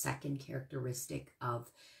the second characteristic of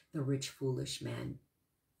the rich foolish man,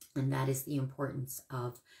 and that is the importance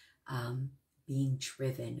of being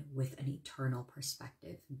driven with an eternal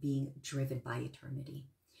perspective, being driven by eternity.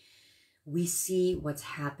 We see what's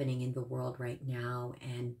happening in the world right now,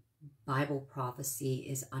 and Bible prophecy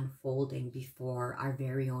is unfolding before our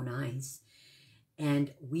very own eyes.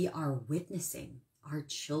 And we are witnessing, our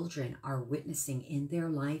children are witnessing in their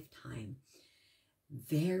lifetime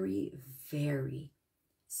very, very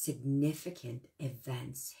significant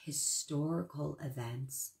events, historical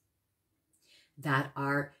events that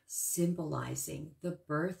are symbolizing the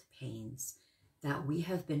birth pains that we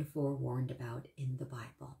have been forewarned about in the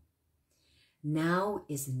Bible. Now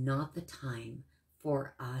is not the time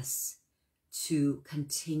for us to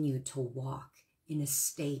continue to walk in a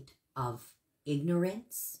state of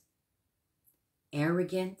ignorance,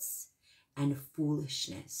 arrogance, and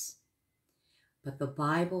foolishness. But the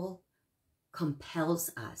Bible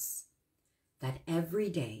compels us that every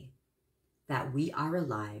day that we are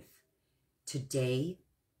alive, today,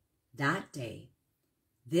 that day,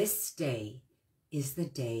 this day is the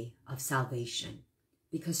day of salvation,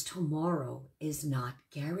 because tomorrow is not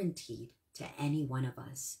guaranteed to any one of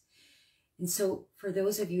us. And so for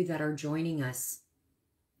those of you that are joining us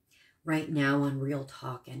right now on Real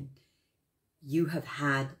Talk, and you have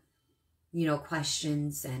had,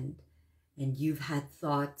 questions and you've had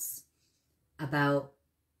thoughts about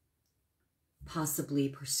possibly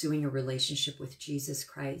pursuing a relationship with Jesus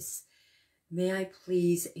Christ, may I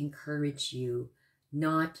please encourage you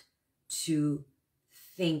not to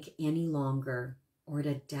think any longer or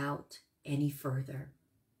to doubt any further.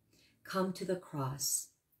 Come to the cross.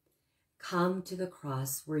 Come to the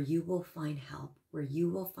cross where you will find help, where you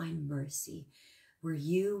will find mercy, where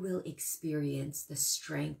you will experience the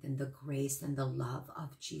strength and the grace and the love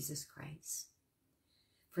of Jesus Christ.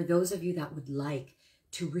 For those of you that would like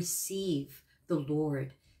to receive the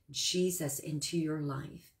Lord Jesus into your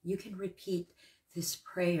life, you can repeat this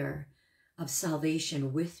prayer of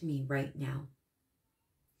salvation with me right now.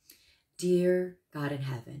 Dear God in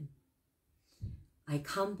heaven, I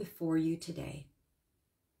come before you today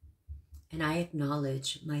and I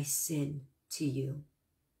acknowledge my sin to you.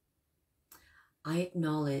 I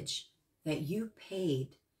acknowledge that you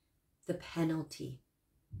paid the penalty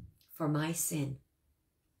for my sin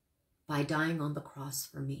by dying on the cross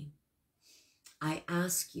for me. I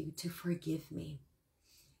ask you to forgive me,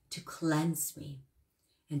 to cleanse me,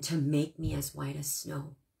 and to make me as white as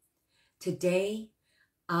snow. Today,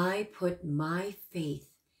 I put my faith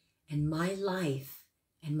and my life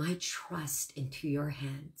and my trust into your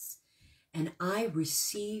hands. And I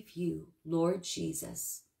receive you, Lord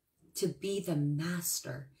Jesus, to be the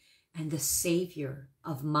master and the savior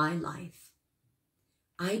of my life.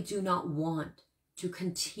 I do not want to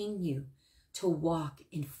continue to walk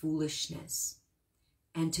in foolishness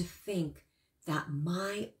and to think that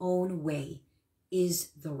my own way is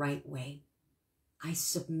the right way. I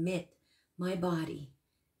submit my body,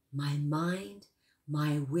 my mind,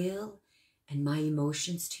 my will, and my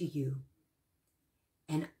emotions to you.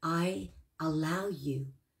 And I allow you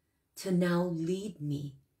to now lead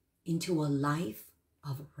me into a life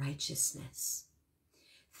of righteousness.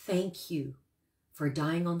 Thank you for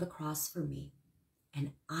dying on the cross for me.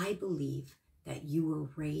 And I believe that you were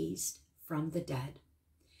raised from the dead.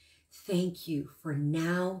 Thank you for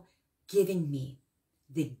now giving me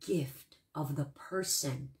the gift of the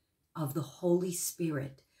person of the Holy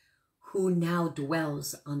Spirit who now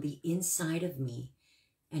dwells on the inside of me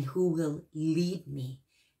and who will lead me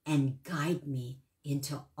and guide me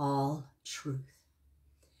into all truth.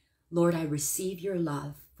 Lord, I receive your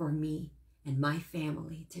love for me and my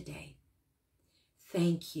family today.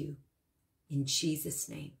 Thank you. In Jesus'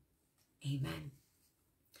 name, amen.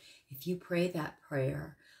 If you pray that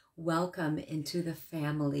prayer, welcome into the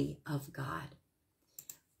family of God.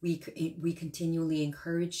 We continually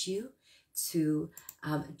encourage you to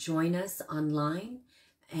join us online.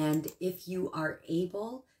 And if you are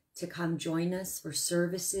able to come join us for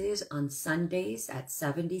services on Sundays at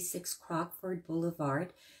 76 Crockford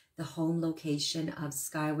Boulevard, the home location of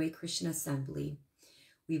Skyway Christian Assembly,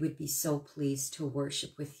 we would be so pleased to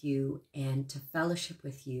worship with you and to fellowship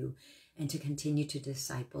with you and to continue to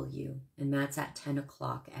disciple you. And that's at 10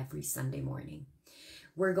 o'clock every Sunday morning.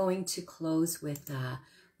 We're going to close with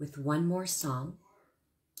one more song.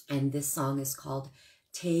 And this song is called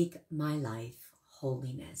Take My Life,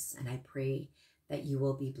 Holiness. And I pray that you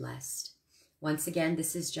will be blessed. Once again,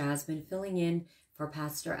 this is Jazzmine filling in for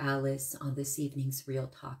Pastor Alice on this evening's Real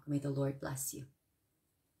Talk. May the Lord bless you.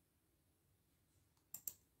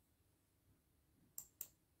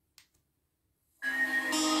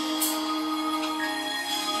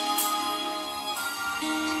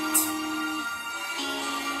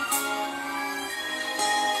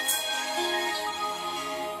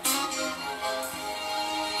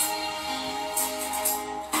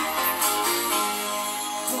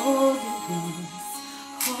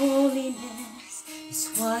 Holiness is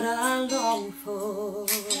what I long for.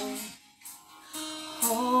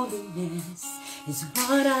 Holiness is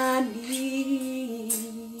what I need.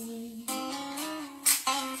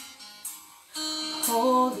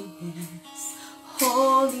 Holiness,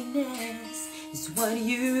 holiness is what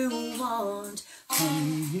you want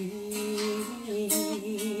from me.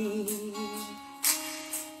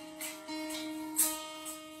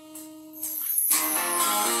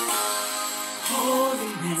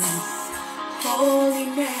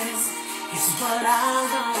 Holiness is what I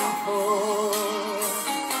long for.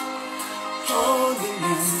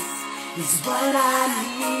 Holiness is what I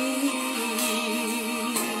need.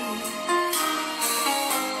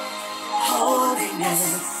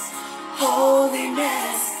 Holiness,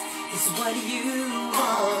 holiness is what you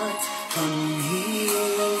want from me.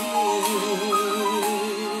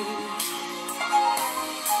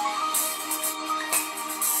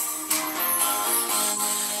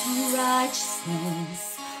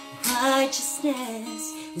 Righteousness, righteousness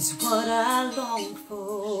is what I long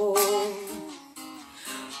for.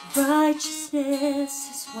 Righteousness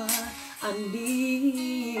is what I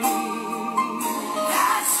need.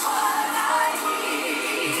 That's what I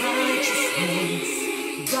need. Righteousness,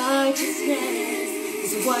 righteousness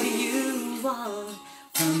is what you want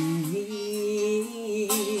from me.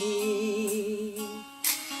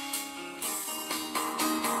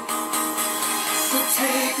 So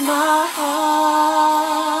take my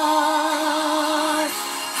heart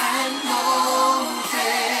and mold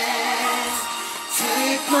it.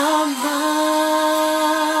 Take my mind,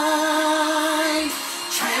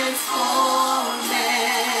 transform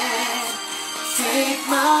it. Take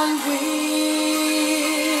my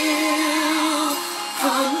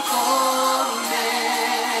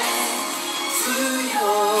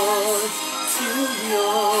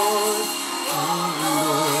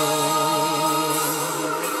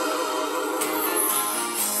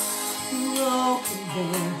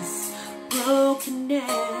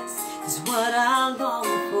is what I long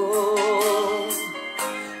for.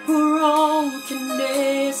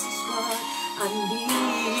 Brokenness is what I need.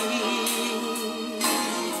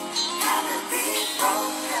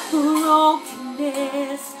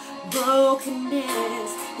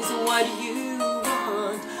 Brokenness is what you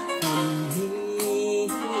want from me.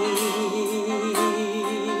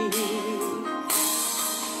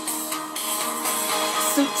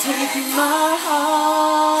 So take my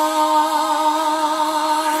heart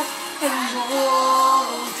and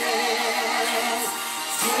mold it.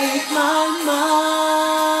 Take my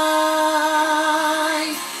mind,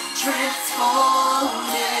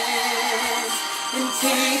 transform it, and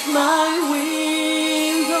take my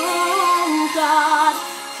will, oh God,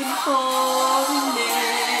 conform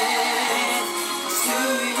it to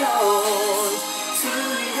yours,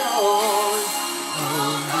 oh Lord.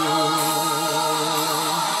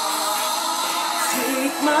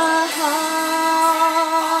 Take my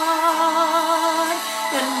heart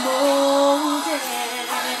and mold it.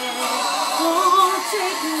 Oh,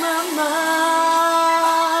 take my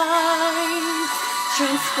mind,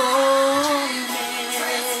 transform it.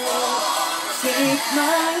 Take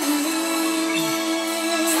my will,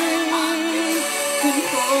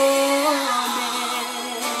 conform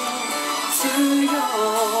it to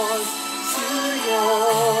yours, oh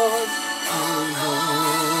Lord.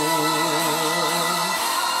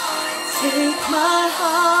 Take my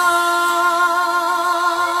heart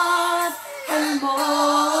and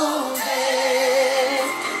mold it.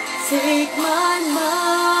 Take my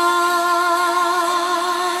mind,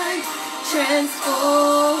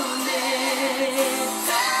 transform it.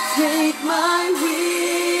 Take my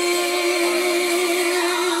will,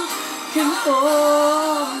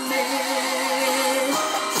 conform it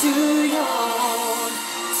to yours,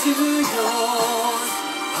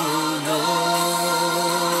 oh Lord.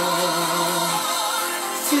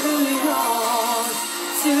 To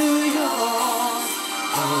yours,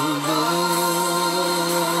 oh Lord.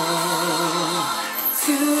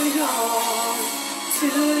 To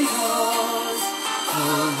yours,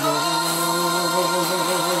 oh Lord.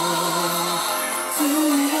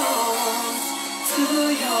 To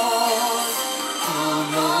yours, oh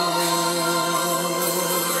Lord.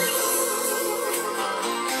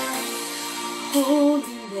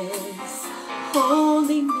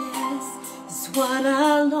 Holiness is what I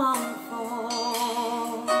long for.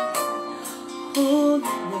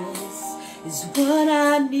 Holiness is what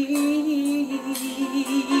I need.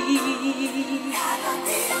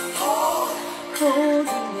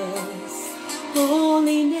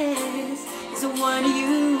 Holiness is what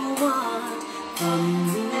you want from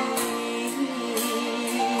me.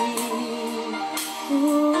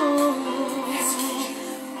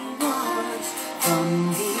 From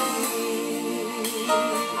me.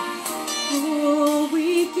 Oh, we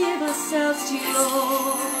give ourselves to you,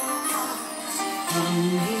 Lord. From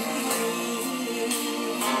me.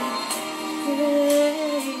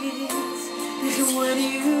 This is what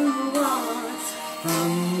you want from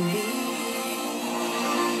me.